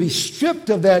you to be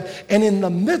stripped of that. And in the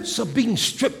midst of being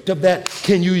stripped of that,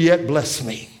 can you yet bless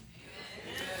me?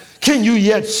 Can you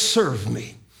yet serve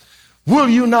me? Will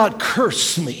you not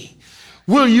curse me?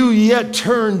 Will you yet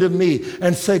turn to me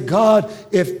and say, God,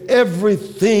 if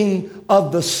everything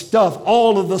of the stuff,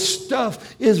 all of the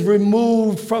stuff is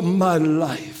removed from my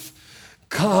life,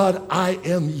 God, I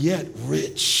am yet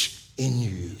rich in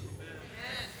you.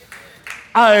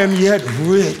 I am yet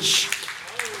rich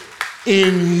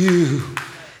in you.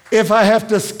 If I have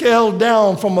to scale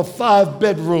down from a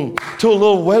 5-bedroom to a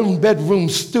little 1-bedroom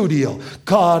studio,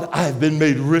 God, I've been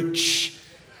made rich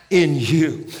in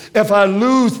you. If I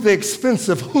lose the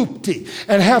expensive hoopty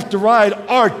and have to ride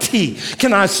RT,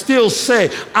 can I still say,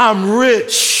 I'm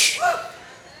rich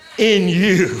in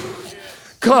you?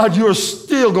 God, you're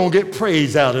still going to get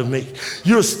praise out of me.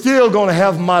 You're still going to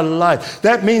have my life.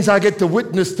 That means I get to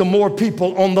witness to more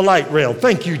people on the light rail.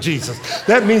 Thank you, Jesus.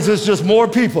 That means it's just more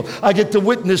people I get to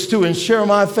witness to and share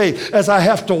my faith as I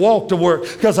have to walk to work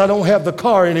because I don't have the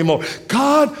car anymore.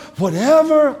 God,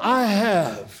 whatever I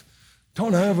have,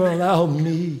 don't ever allow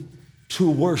me to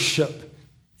worship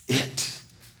it,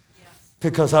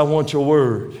 because I want your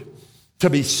word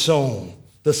to be sown,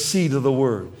 the seed of the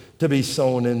word to be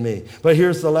sown in me. But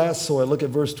here's the last soil. Look at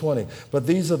verse 20. But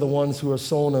these are the ones who are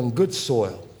sown on good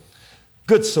soil.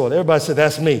 Good soil. Everybody say,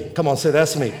 that's me. Come on, say,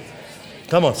 that's me.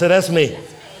 Come on, say, that's me.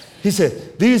 He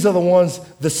said, these are the ones,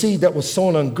 the seed that was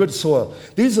sown on good soil.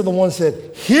 These are the ones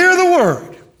that hear the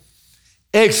word,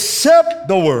 accept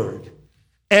the word,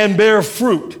 and bear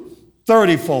fruit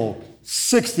 30-fold,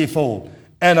 60-fold,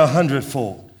 and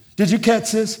 100-fold. Did you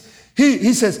catch this?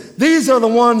 He says, these are the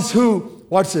ones who,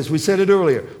 watch this, we said it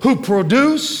earlier, who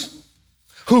produce,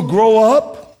 who grow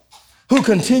up, who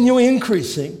continue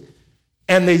increasing,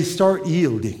 and they start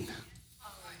yielding.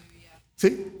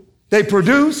 See, they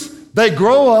produce, they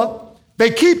grow up, they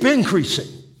keep increasing,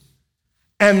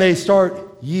 and they start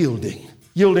yielding.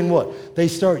 Yielding what? They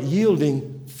start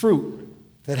yielding fruit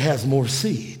that has more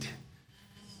seed.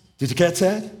 Did you catch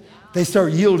that? They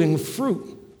start yielding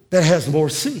fruit that has more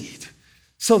seed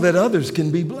so that others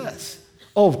can be blessed.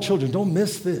 Oh, children, don't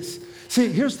miss this. See,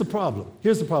 here's the problem.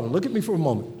 Here's the problem. Look at me for a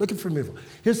moment. Look at me.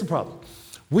 Here's the problem.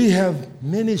 We have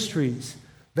ministries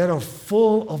that are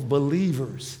full of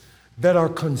believers that are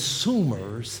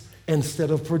consumers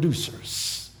instead of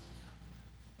producers.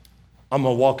 I'm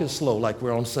going to walk it slow like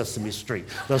we're on Sesame Street.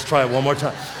 Let's try it one more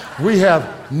time. We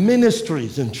have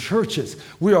ministries and churches.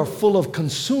 We are full of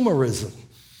consumerism,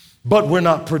 but we're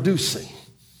not producing.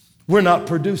 We're not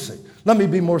producing. Let me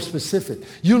be more specific.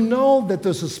 You know that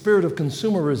there's a spirit of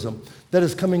consumerism that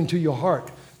is coming to your heart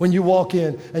when you walk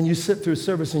in and you sit through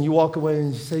service and you walk away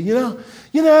and you say, you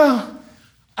know,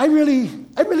 I really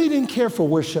didn't care for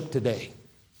worship today.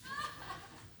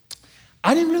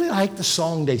 I didn't really like the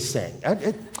song they sang.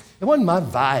 It wasn't my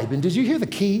vibe. And did you hear the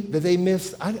key that they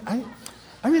missed? I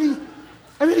really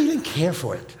didn't care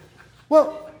for it.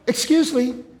 Well, excuse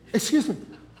me.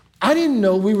 I didn't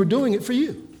know we were doing it for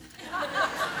you.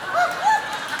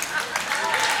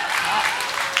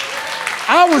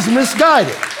 I was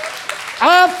misguided.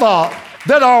 I thought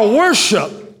that our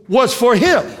worship was for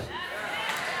him.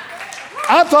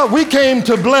 I thought we came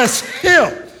to bless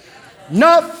him,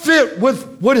 not fit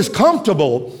with what is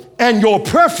comfortable and your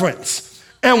preference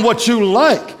and what you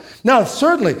like. Now,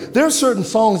 certainly, there's certain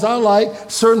songs I like,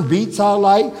 certain beats I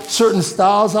like, certain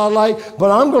styles I like,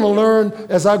 but I'm going to learn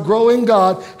as I grow in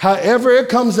God, however it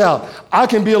comes out. I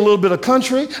can be a little bit of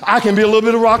country, I can be a little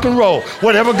bit of rock and roll,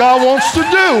 whatever God wants to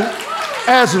do,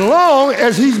 as long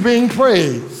as he's being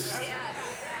praised.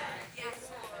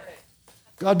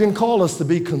 God didn't call us to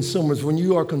be consumers. When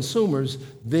you are consumers,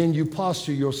 then you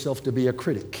posture yourself to be a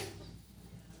critic.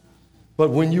 But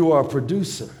when you are a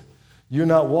producer, you're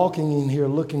not walking in here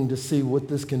looking to see what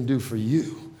this can do for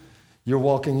you. You're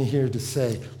walking in here to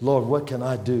say, Lord, what can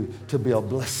I do to be a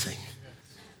blessing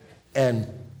and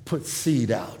put seed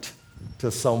out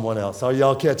to someone else? Are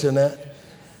y'all catching that?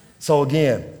 So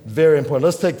again, very important.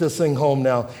 Let's take this thing home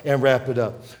now and wrap it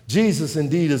up. Jesus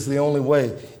indeed is the only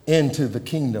way into the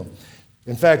kingdom.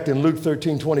 In fact, in Luke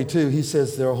 13:22, he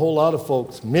says there are a whole lot of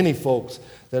folks, many folks,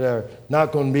 that are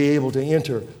not going to be able to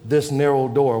enter this narrow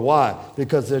door. Why?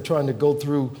 Because they're trying to go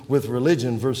through with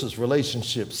religion versus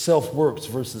relationships, self-works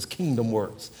versus kingdom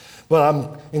works. But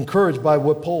I'm encouraged by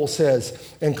what Paul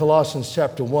says in Colossians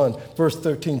chapter 1, verse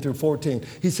 13 through 14.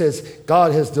 He says,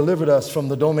 God has delivered us from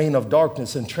the domain of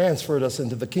darkness and transferred us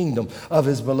into the kingdom of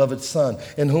his beloved Son,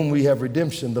 in whom we have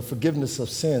redemption, the forgiveness of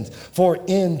sins. For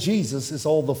in Jesus is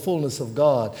all the fullness of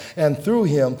God, and through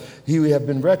him we have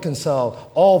been reconciled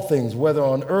all things, whether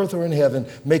on earth or in heaven,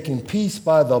 making peace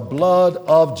by the blood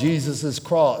of Jesus'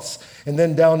 cross. And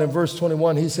then down in verse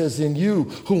 21, he says, in you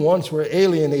who once were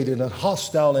alienated and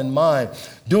hostile in mind,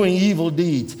 doing evil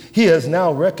deeds, he has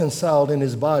now reconciled in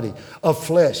his body of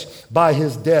flesh by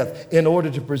his death, in order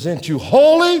to present you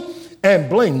holy and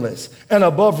blameless and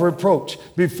above reproach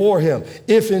before him,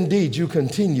 if indeed you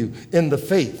continue in the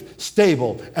faith,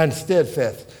 stable and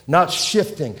steadfast, not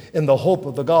shifting in the hope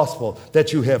of the gospel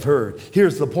that you have heard.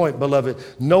 Here's the point, beloved.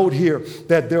 Note here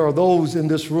that there are those in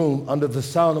this room under the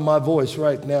sound of my voice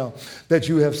right now that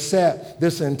you have sat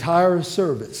this entire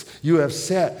service, you have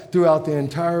sat throughout the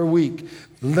entire week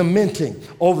lamenting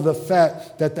over the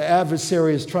fact that the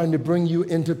adversary is trying to bring you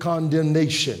into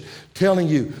condemnation, telling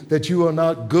you that you are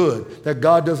not good, that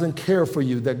God doesn't care for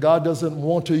you, that God doesn't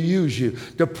want to use you.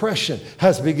 Depression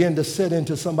has begun to set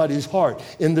into somebody's heart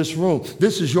in this room.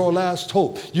 This is your last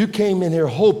hope. You came in here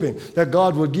hoping that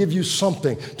God would give you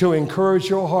something to encourage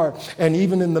your heart. And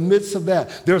even in the midst of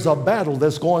that, there's a battle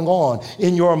that's going on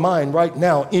in your mind right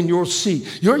now, in your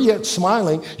seat. You're yet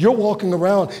smiling. You're walking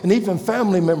around, and even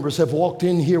family members have walked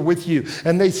in here with you,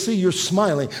 and they see you're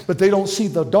smiling, but they don't see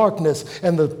the darkness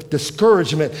and the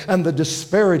discouragement and the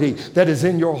disparity that is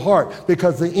in your heart,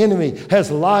 because the enemy has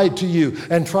lied to you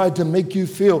and tried to make you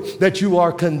feel that you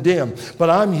are condemned. But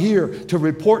I'm here to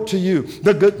report to you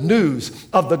the good news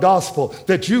of the gospel,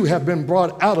 that you have been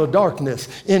brought out of darkness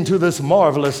into this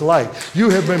marvelous light. You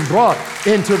have been brought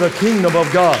into the kingdom of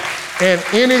God. And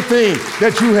anything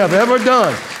that you have ever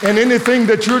done, and anything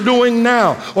that you're doing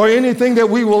now, or anything that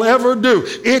we will ever do,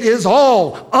 it is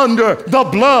all under the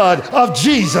blood of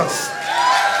Jesus.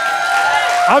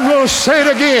 I'm going to say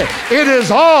it again. It is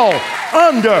all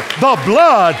under the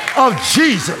blood of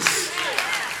Jesus.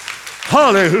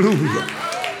 Hallelujah.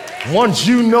 Once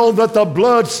you know that the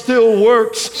blood still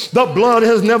works, the blood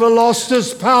has never lost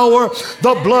its power,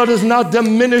 the blood is not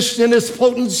diminished in its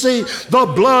potency,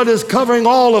 the blood is covering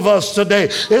all of us today.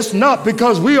 It's not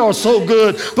because we are so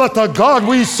good, but the God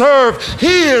we serve,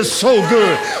 he is so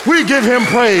good. We give him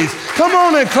praise. Come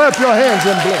on and clap your hands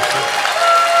and bless him.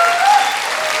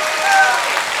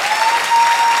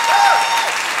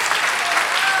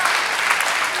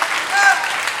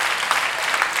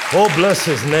 Oh, bless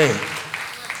his name.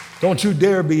 Don't you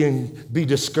dare be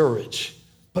discouraged,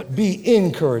 but be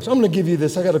encouraged. I'm going to give you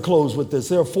this. I got to close with this.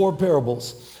 There are 4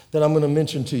 parables that I'm going to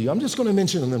mention to you. I'm just going to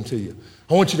mention them to you.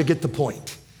 I want you to get the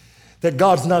point. that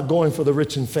God's not going for the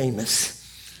rich and famous.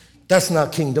 That's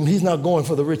not kingdom. He's not going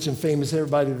for the rich and famous,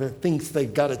 everybody that thinks they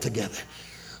got it together.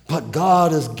 But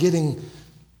God is getting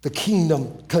the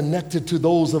kingdom connected to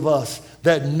those of us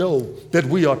that know that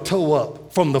we are toe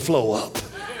up from the flow up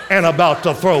and about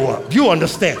to throw up. You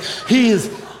understand? He is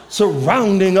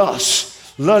surrounding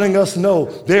us, letting us know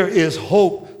there is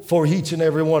hope for each and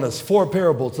every one of us. 4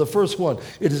 parables. The first one,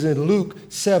 it is in Luke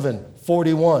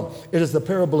 7:41. It is the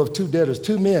parable of 2 debtors.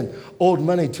 2 men owed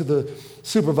money to the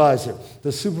supervisor.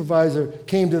 The supervisor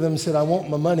came to them and said, I want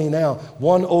my money now.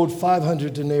 One owed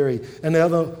 500 denarii and the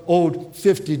other owed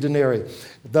 50 denarii.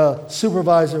 The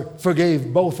supervisor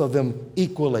forgave both of them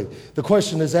equally. The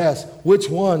question is asked, which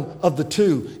one of the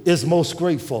two is most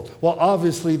grateful? Well,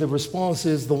 obviously the response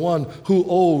is the one who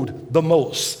owed the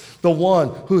most, the one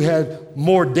who had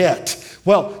more debt.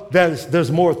 Well,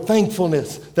 there's more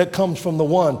thankfulness that comes from the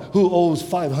one who owes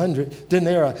 500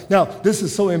 denarii. Now, this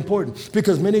is so important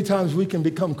because many times we can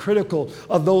become critical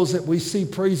of those that we see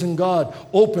praising God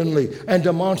openly and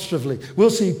demonstratively.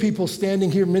 We'll see people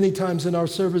standing here many times in our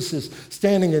services,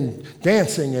 standing and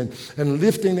dancing and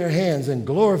lifting their hands and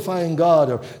glorifying God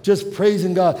or just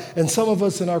praising God. And some of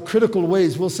us in our critical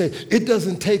ways will say, it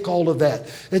doesn't take all of that.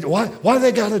 Why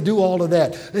they got to do all of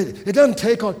that? It doesn't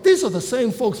take all. These are the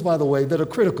same folks, by the way, that are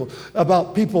critical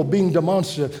about people being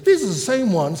demonstrative. These are the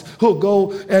same ones who'll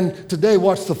go and today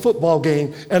watch the football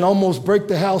game and almost break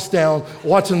the house down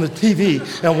watching the TV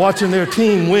and watching their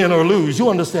team win or lose. You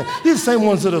understand? These are the same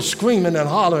ones that are screaming and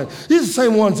hollering. These are the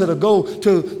same ones that'll go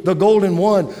to the Golden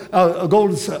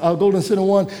Center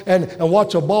One and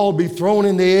watch a ball be thrown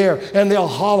in the air and they'll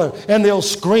holler and they'll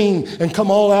scream and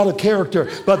come all out of character.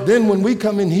 But then when we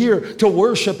come in here to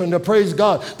worship and to praise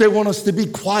God, they want us to be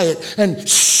quiet and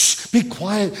shh. Be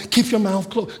quiet. Keep your mouth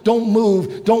closed. Don't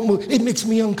move. Don't move. It makes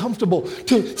me uncomfortable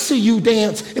to see you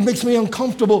dance. It makes me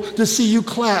uncomfortable to see you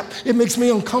clap. It makes me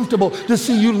uncomfortable to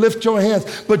see you lift your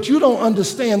hands. But you don't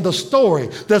understand the story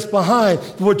that's behind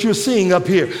what you're seeing up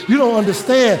here. You don't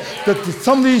understand that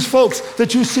some of these folks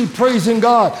that you see praising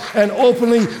God and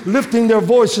openly lifting their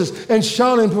voices and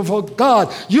shouting before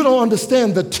God, you don't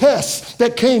understand the test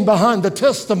that came behind the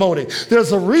testimony.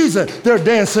 There's a reason they're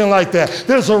dancing like that.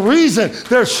 There's a reason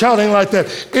they're shouting like that.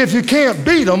 If you can't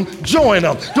beat them, join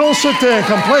them. Don't sit there and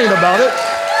complain about it.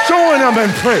 Join them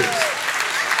in praise.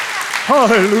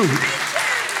 Hallelujah.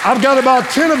 I've got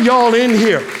about 10 of y'all in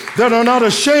here that are not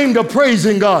ashamed of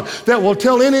praising God, that will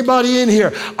tell anybody in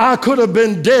here, I could have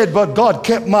been dead, but God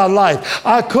kept my life.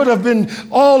 I could have been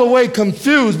all the way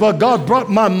confused, but God brought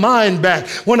my mind back.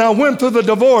 When I went through the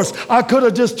divorce, I could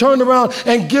have just turned around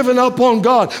and given up on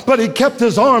God, but he kept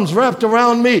his arms wrapped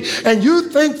around me. And you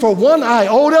think for one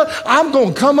iota, I'm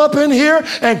going to come up in here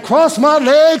and cross my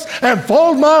legs and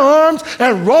fold my arms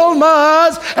and roll my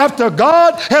eyes after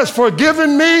God has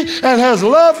forgiven me and has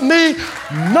loved me?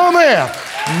 No, ma'am.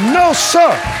 No,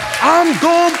 sir. I'm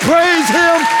going to praise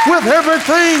him with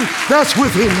everything that's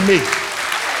within me.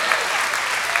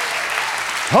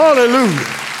 Hallelujah.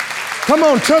 Come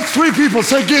on, touch 3 people.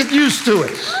 Say, get used to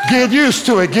it. Get used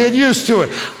to it. Get used to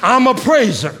it. I'm a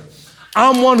praiser.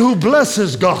 I'm one who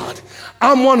blesses God.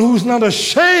 I'm one who's not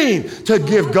ashamed to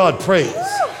give God praise.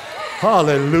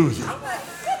 Hallelujah.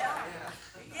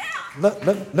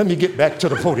 Let me get back to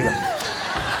the podium.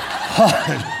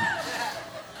 Hallelujah.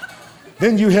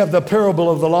 Then you have the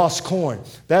parable of the lost coin.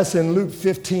 That's in Luke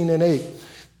 15:8.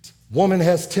 Woman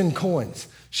has 10 coins.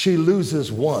 She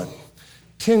loses 1.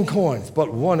 10 coins,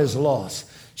 but 1 is lost.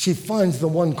 She finds the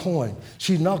 1 coin.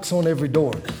 She knocks on every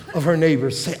door of her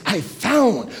neighbors. Say, I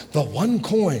found the 1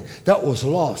 coin that was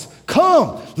lost.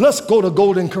 Come, let's go to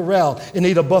Golden Corral and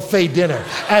eat a buffet dinner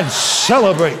and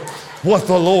celebrate what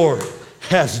the Lord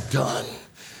has done.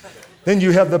 Then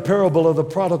you have the parable of the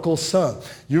prodigal son.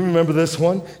 You remember this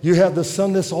one? You have the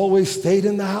son that's always stayed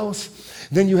in the house.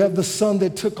 Then you have the son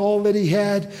that took all that he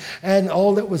had and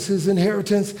all that was his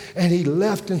inheritance, and he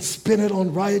left and spent it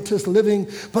on riotous living.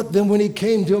 But then when he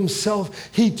came to himself,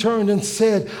 he turned and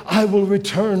said, I will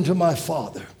return to my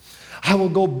father. I will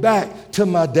go back to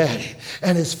my daddy.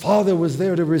 And his father was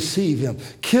there to receive him,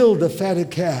 killed the fatted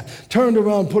calf, turned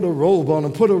around, put a robe on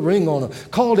him, put a ring on him,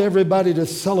 called everybody to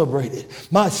celebrate it.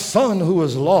 My son who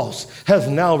was lost has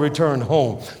now returned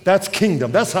home. That's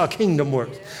kingdom. That's how kingdom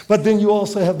works. But then you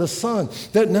also have the son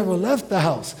that never left the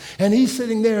house. And he's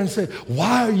sitting there and said,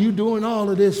 why are you doing all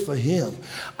of this for him?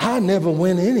 I never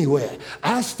went anywhere.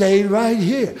 I stayed right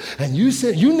here. And you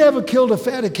said, you never killed a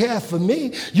fatted calf for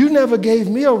me. You never gave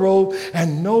me a robe.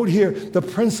 And note here, the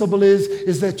principle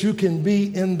is that you can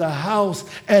be in the house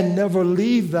and never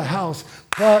leave the house,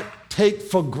 but take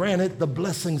for granted the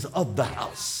blessings of the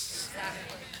house.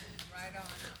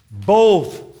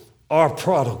 Both are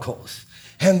prodigals.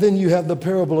 And then you have the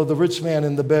parable of the rich man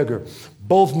and the beggar.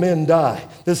 Both men die.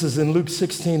 This is in Luke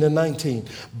 16 and 19.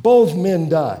 Both men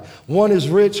die. One is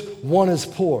rich, one is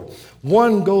poor.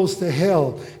 One goes to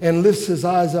hell and lifts his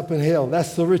eyes up in hell.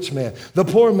 That's the rich man. The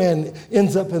poor man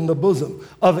ends up in the bosom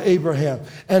of Abraham.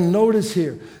 And notice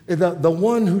here, the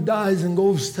one who dies and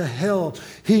goes to hell,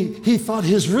 he thought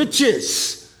his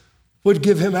riches would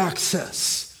give him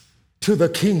access to the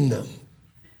kingdom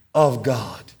of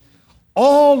God.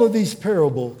 All of these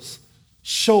parables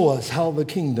show us how the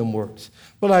kingdom works.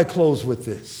 But I close with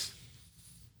this.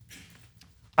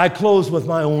 I close with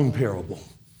my own parable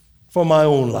for my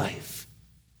own life.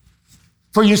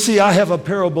 For you see, I have a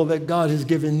parable that God has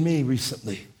given me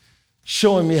recently,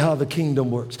 showing me how the kingdom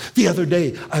works. The other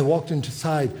day, I walked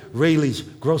inside Rayleigh's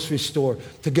grocery store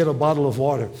to get a bottle of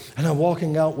water. And I'm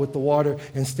walking out with the water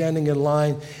and standing in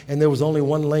line, and there was only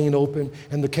one lane open,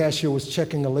 and the cashier was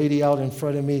checking a lady out in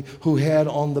front of me who had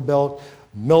on the belt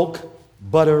milk,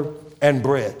 butter, and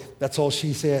bread. That's all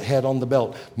she said had on the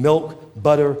belt. Milk,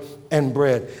 butter, and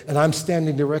bread. And I'm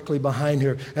standing directly behind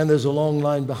her, and there's a long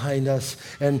line behind us.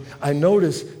 And I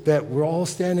noticed that we're all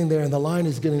standing there, and the line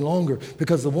is getting longer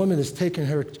because the woman is taking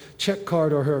her check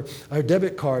card or her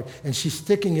debit card, and she's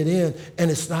sticking it in, and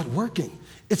it's not working.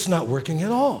 It's not working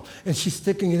at all. And she's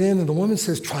sticking it in, and the woman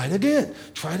says, try it again,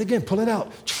 pull it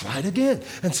out, try it again.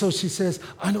 And so she says,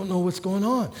 I don't know what's going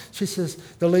on. She says,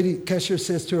 the lady cashier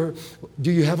says to her,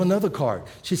 do you have another card?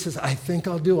 She says, I think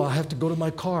I'll do. I'll have to go to my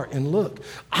car and look.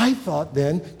 I thought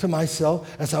then to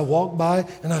myself, as I walked by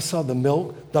and I saw the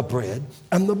milk, the bread,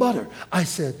 and the butter, I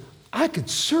said, I could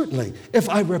certainly, if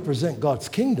I represent God's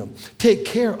kingdom, take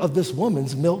care of this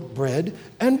woman's milk, bread,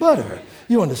 and butter.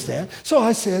 You understand? So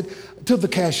I said to the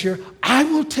cashier, I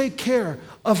will take care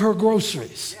of her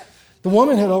groceries. The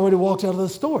woman had already walked out of the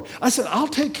store. I said, I'll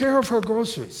take care of her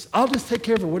groceries. I'll just take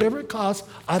care of her. Whatever it costs,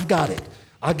 I've got it.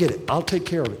 I'll get it. I'll take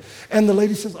care of it. And the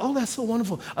lady says, oh, that's so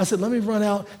wonderful. I said, let me run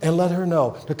out and let her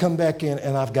know to come back in,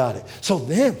 and I've got it. So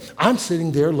then I'm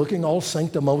sitting there looking all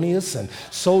sanctimonious and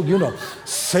so,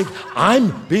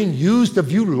 I'm being used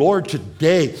of you, Lord,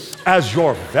 today as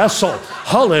your vessel.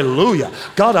 Hallelujah.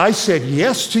 God, I said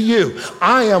yes to you.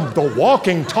 I am the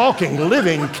walking, talking,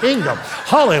 living kingdom.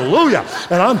 Hallelujah.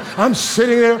 And I'm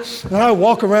sitting there, and I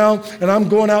walk around, and I'm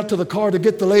going out to the car to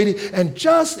get the lady, and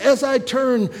just as I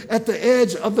turn at the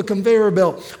edge of the conveyor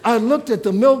belt, I looked at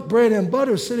the milk, bread, and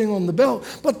butter sitting on the belt,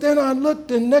 but then I looked,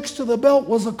 and next to the belt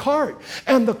was a cart,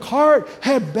 and the cart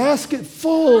had basket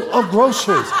full of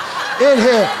groceries. It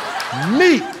had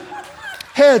meat,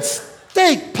 had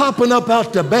steak popping up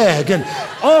out the bag, and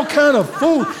all kind of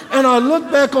food. And I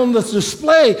looked back on the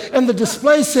display, and the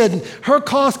display said her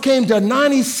cost came to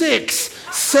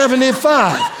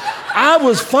 $96.75. I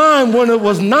was fine when it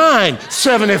was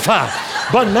 $9.75.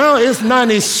 But now it's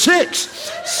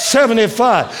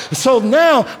 $96.75. So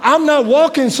now I'm not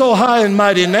walking so high and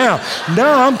mighty now.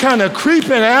 Now I'm kind of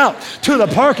creeping out to the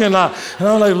parking lot. And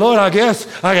I'm like, Lord, I guess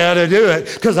I got to do it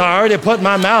because I already put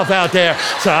my mouth out there.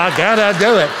 So I got to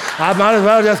do it. I might as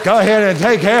well just go ahead and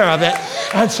take care of it.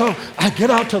 And so I get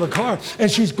out to the car,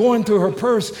 and she's going through her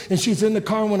purse, and she's in the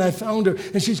car when I found her,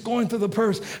 and she's going through the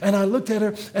purse. And I looked at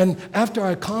her, and after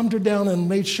I calmed her down and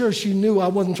made sure she knew I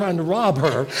wasn't trying to rob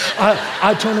her,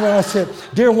 I turned around and I said,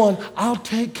 dear one, I'll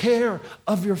take care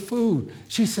of your food.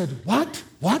 She said, what?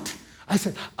 What? I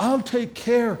said, I'll take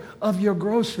care of your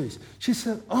groceries. She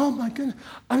said, oh my goodness,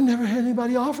 I've never had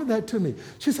anybody offer that to me.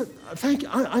 She said, thank you,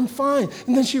 I'm fine.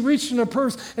 And then she reached in her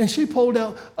purse and she pulled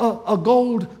out a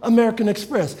gold American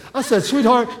Express. I said,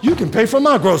 sweetheart, you can pay for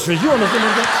my groceries. You understand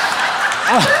what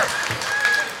I'm saying?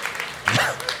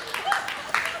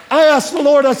 I asked the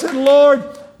Lord, I said, Lord,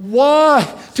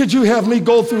 why did you have me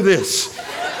go through this?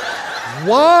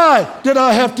 Why did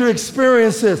I have to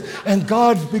experience this? And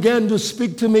God began to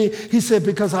speak to me. He said,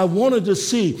 because I wanted to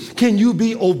see, can you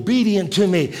be obedient to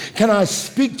me? Can I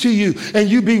speak to you and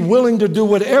you be willing to do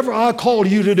whatever I call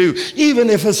you to do,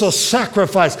 even if it's a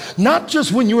sacrifice, not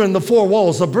just when you're in the four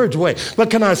walls of Bridgeway,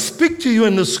 but can I speak to you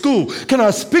in the school? Can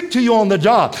I speak to you on the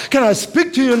job? Can I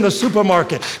speak to you in the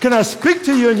supermarket? Can I speak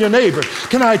to you and your neighbors?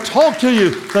 Can I talk to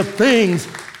you the things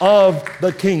of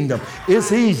the kingdom?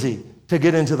 It's easy to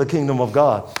get into the kingdom of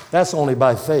God. That's only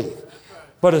by faith.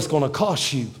 But it's going to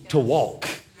cost you to walk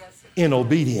in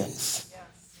obedience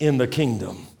in the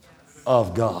kingdom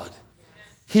of God.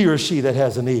 He or she that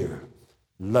has an ear,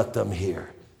 let them hear.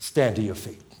 Stand to your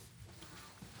feet.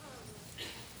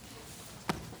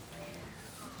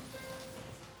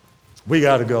 We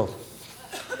got to go.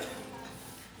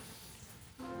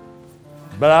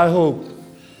 But I hope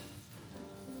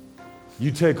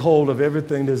You take hold of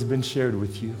everything that's been shared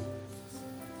with you.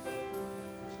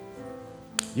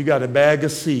 You got a bag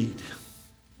of seed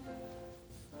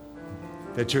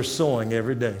that you're sowing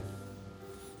every day.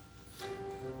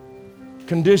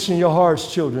 Condition your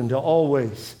hearts, children, to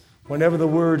always, whenever the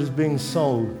word is being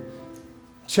sown,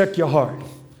 check your heart.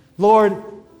 Lord,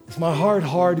 is my heart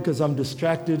hard because I'm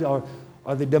distracted, or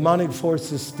are the demonic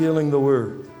forces stealing the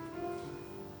word?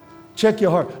 Check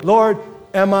your heart. Lord,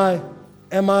 am I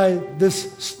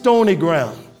this stony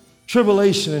ground?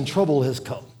 Tribulation and trouble has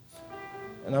come,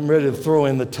 and I'm ready to throw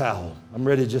in the towel. I'm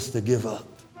ready just to give up.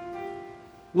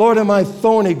 Lord, am I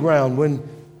thorny ground when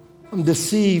I'm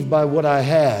deceived by what I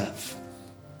have?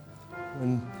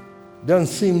 And it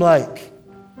doesn't seem like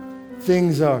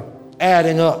things are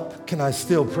adding up. Can I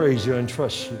still praise you and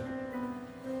trust you?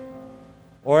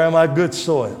 Or am I good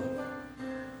soil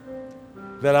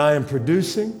that I am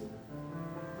producing,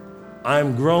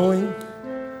 I'm growing,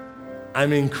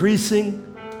 I'm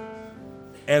increasing,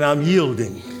 and I'm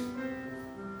yielding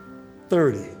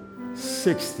 30,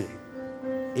 60,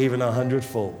 even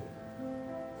 100-fold?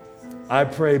 I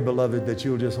pray, beloved, that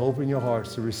you'll just open your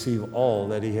hearts to receive all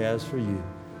that he has for you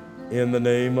in the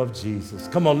name of Jesus.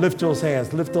 Come on, lift those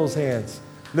hands, lift those hands,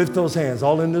 lift those hands,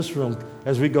 all in this room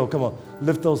as we go. Come on,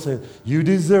 lift those hands. You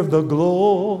deserve the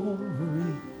glory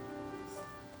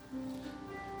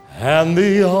and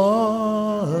the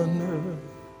honor.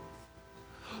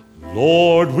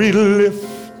 Lord, we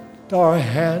lift our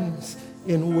hands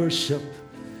in worship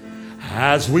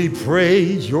as we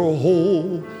praise your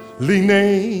holy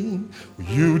name.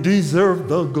 You deserve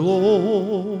the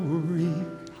glory,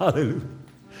 hallelujah,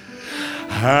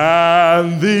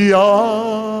 and the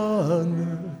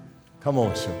honor. Come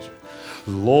on, children.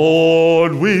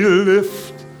 Lord, we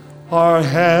lift our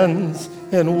hands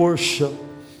in worship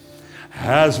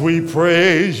as we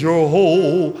praise your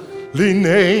holy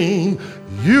name.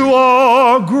 You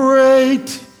are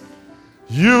great.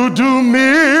 You do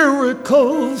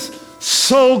miracles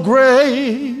so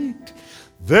great.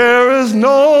 There is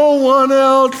no one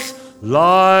else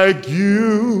like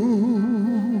you.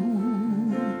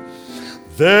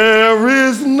 There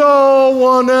is no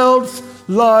one else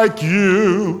like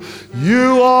you.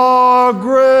 You are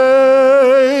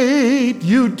great.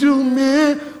 You do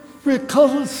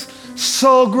miracles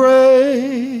so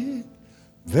great.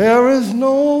 There is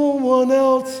no one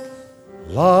else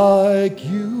like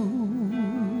you.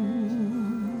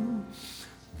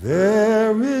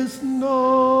 There is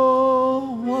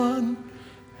no one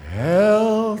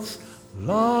else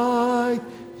like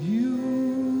you.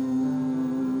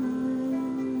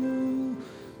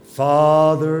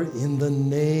 Father, in the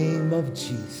name of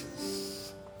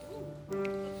Jesus,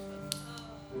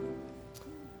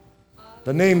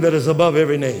 the name that is above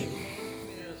every name,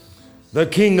 the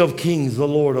King of kings, the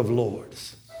Lord of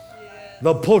lords,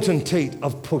 the potentate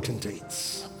of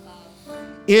potentates.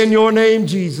 In your name,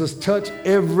 Jesus, touch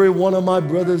every one of my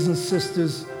brothers and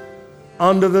sisters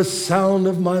under the sound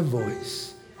of my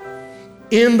voice.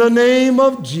 In the name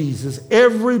of Jesus,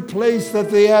 every place that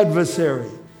the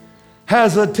adversary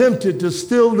has attempted to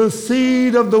steal the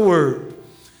seed of the word,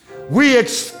 we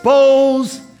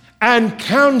expose and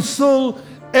cancel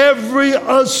every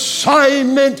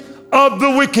assignment of the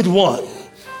wicked one.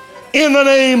 In the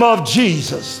name of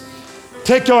Jesus,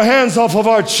 take your hands off of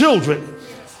our children,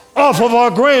 off of our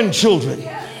grandchildren,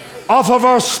 off of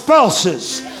our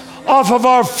spouses, off of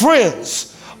our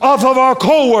friends, off of our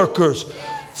co-workers.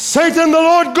 Satan, the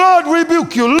Lord God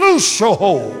rebuke you. Loose your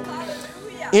hold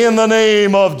in the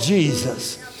name of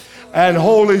Jesus. And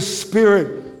Holy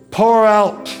Spirit, pour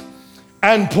out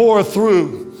and pour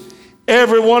through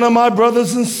every one of my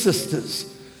brothers and sisters.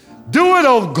 Do it,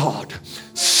 oh God.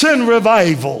 Send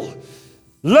revival.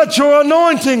 Let your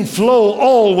anointing flow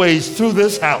always through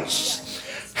this house.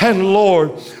 And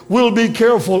Lord, we'll be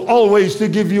careful always to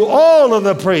give you all of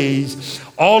the praise,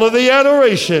 all of the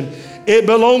adoration. It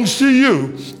belongs to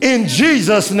you. In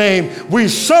Jesus' name, we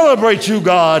celebrate you,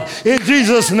 God. In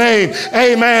Jesus' name,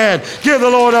 amen. Give the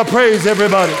Lord our praise,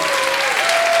 everybody.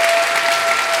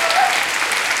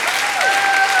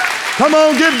 Come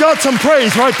on, give God some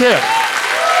praise right there.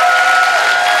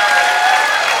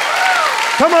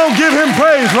 Come on, give him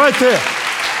praise right there.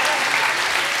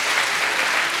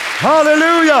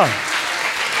 Hallelujah.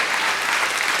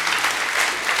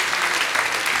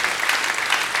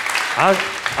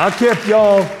 I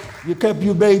kept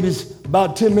you babies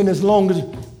about 10 minutes longer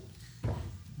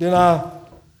than I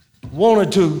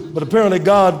wanted to, but apparently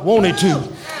God wanted to.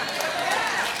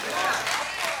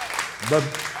 But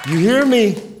you hear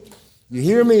me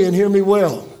and hear me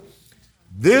well.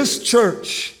 This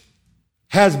church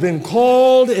has been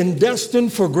called and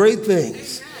destined for great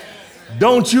things.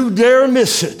 Don't you dare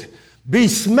miss it. Be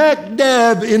smack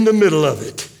dab in the middle of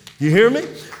it. You hear me?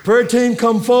 Prayer team,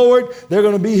 come forward. They're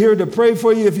going to be here to pray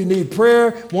for you. If you need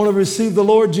prayer, want to receive the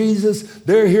Lord Jesus,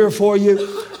 they're here for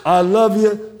you. I love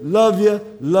you, love you,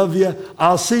 love you.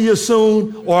 I'll see you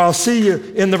soon, or I'll see you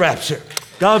in the rapture.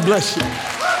 God bless you.